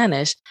mostly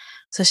Spanish.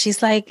 So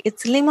she's like,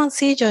 it's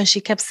limoncillo. And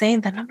she kept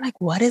saying that. And I'm like,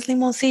 what is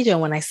limoncillo?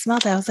 And when I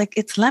smelled it, I was like,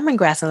 it's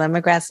lemongrass. And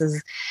lemongrass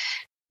is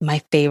my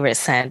favorite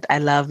scent. I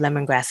love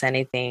lemongrass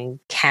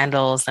anything,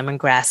 candles,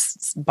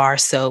 lemongrass bar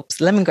soaps,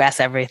 lemongrass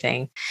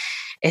everything.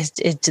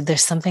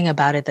 There's something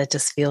about it that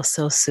just feels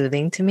so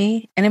soothing to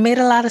me. And it made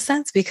a lot of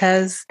sense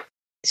because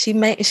she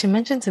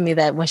mentioned to me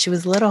that when she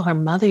was little, her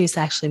mother used to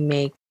actually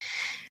make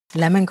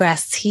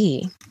lemongrass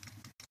tea.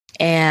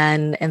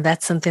 And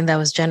that's something that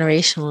was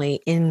generationally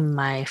in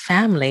my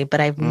family,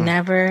 but I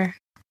never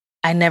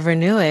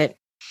knew it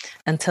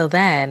until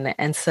then.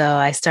 And so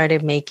I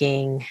started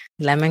making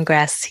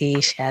lemongrass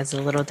tea. She has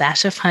a little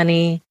dash of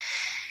honey.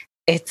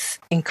 It's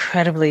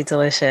incredibly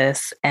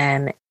delicious.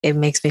 And it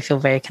makes me feel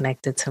very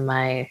connected to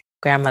my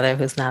grandmother,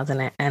 who's now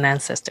an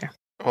ancestor.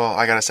 Well,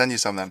 I got to send you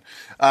some then.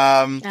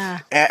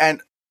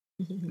 And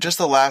just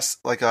the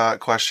last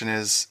question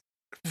is,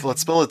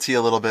 let's spill the tea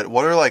a little bit.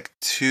 What are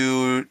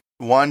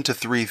 1 to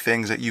 3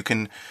 things that you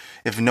can,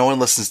 if no one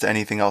listens to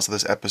anything else of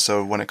this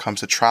episode, when it comes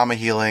to trauma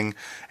healing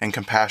and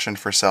compassion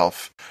for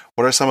self,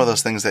 what are some of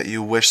those things that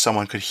you wish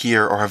someone could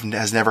hear or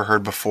has never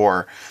heard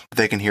before that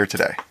they can hear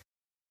today?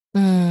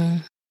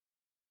 Oh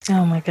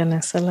my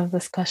goodness, I love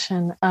this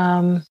question.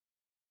 That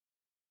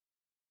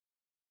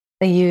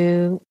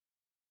you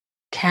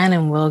can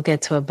and will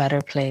get to a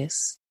better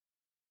place.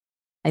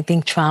 I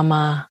think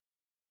trauma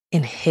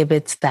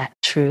inhibits that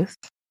truth.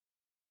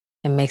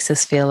 It makes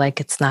us feel like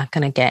it's not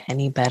going to get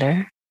any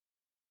better.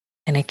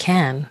 And it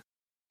can.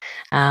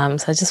 So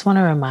I just want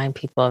to remind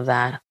people of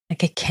that.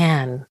 Like, it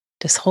can.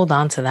 Just hold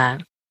on to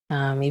that.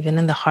 Even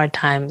in the hard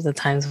times, the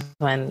times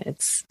when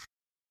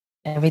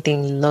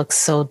everything looks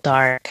so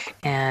dark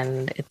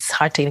and it's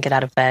hard to even get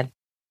out of bed,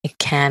 it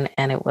can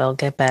and it will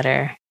get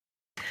better.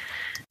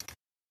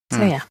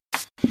 So yeah.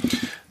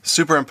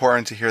 Super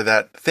important to hear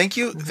that. Thank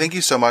you. Thank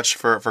you so much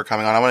for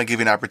coming on. I want to give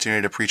you an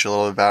opportunity to preach a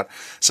little bit about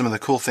some of the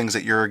cool things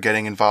that you're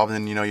getting involved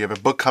in. You have a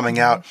book coming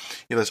out.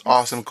 You have this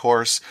awesome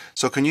course.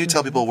 So can you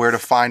tell people where to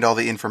find all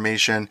the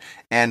information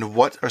and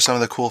what are some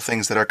of the cool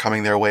things that are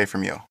coming their way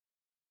from you?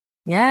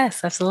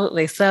 Yes,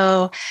 absolutely.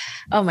 So,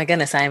 oh my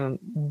goodness, I'm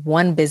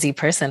one busy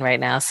person right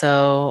now.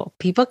 So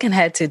people can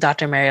head to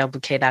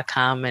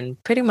drmarielbuque.com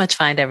and pretty much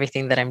find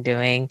everything that I'm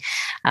doing.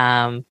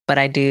 But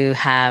I do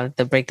have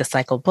the Break the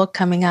Cycle book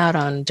coming out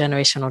on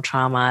generational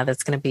trauma.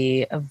 That's going to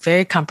be a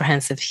very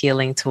comprehensive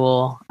healing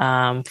tool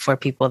for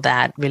people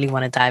that really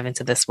want to dive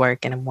into this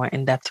work in a more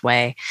in-depth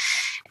way.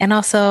 And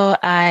also,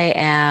 I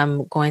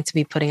am going to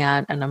be putting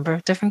out a number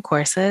of different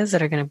courses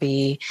that are going to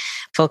be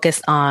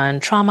focused on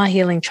trauma,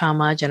 healing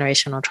trauma,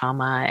 generational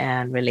trauma,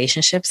 and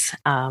relationships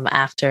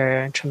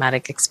after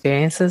traumatic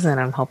experiences. And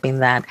I'm hoping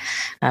that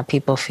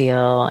people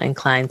feel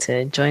inclined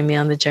to join me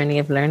on the journey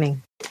of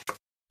learning.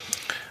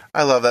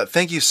 I love that.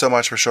 Thank you so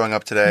much for showing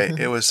up today.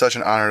 It was such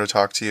an honor to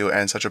talk to you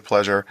and such a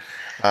pleasure.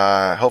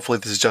 Hopefully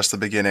this is just the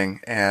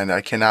beginning, and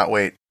I cannot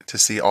wait to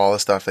see all the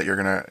stuff that you're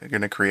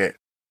gonna create.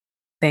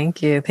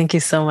 Thank you. Thank you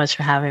so much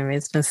for having me.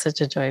 It's been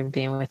such a joy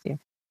being with you.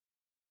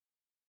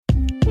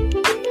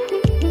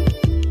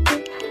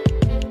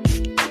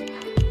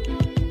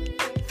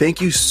 Thank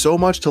you so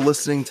much to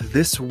listening to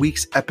this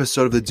week's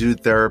episode of The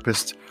Dude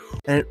Therapist.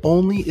 And it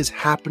only is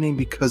happening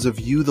because of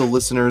you, the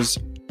listeners,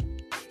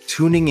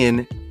 tuning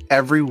in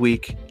every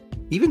week,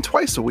 even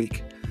twice a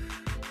week,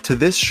 to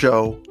this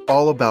show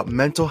all about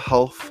mental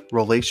health,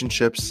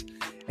 relationships,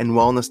 and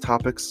wellness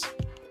topics.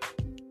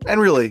 And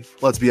really,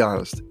 let's be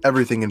honest,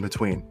 everything in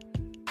between.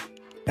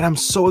 And I'm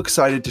so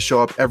excited to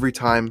show up every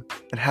time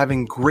and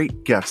having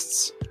great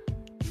guests.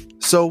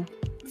 So,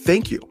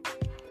 thank you.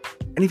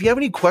 And if you have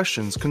any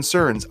questions,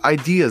 concerns,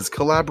 ideas,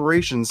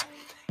 collaborations,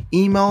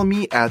 email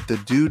me at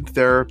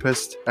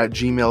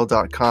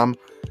thedudetherapist@gmail.com.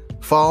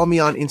 Follow me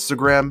on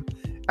Instagram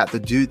at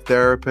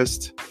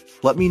thedudetherapist.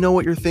 Let me know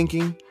what you're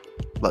thinking.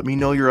 Let me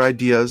know your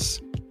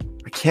ideas.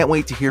 I can't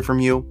wait to hear from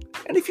you.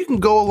 And if you can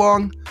go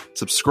along,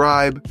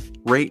 subscribe,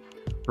 rate,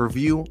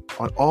 review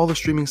on all the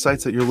streaming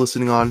sites that you're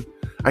listening on.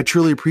 I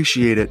truly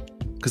appreciate it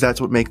because that's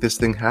what makes this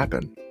thing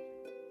happen.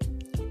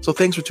 So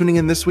thanks for tuning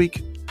in this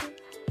week,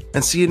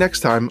 and see you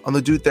next time on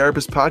the Dude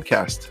Therapist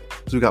podcast,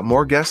 because we got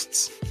more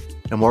guests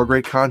and more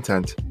great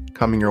content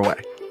coming your way.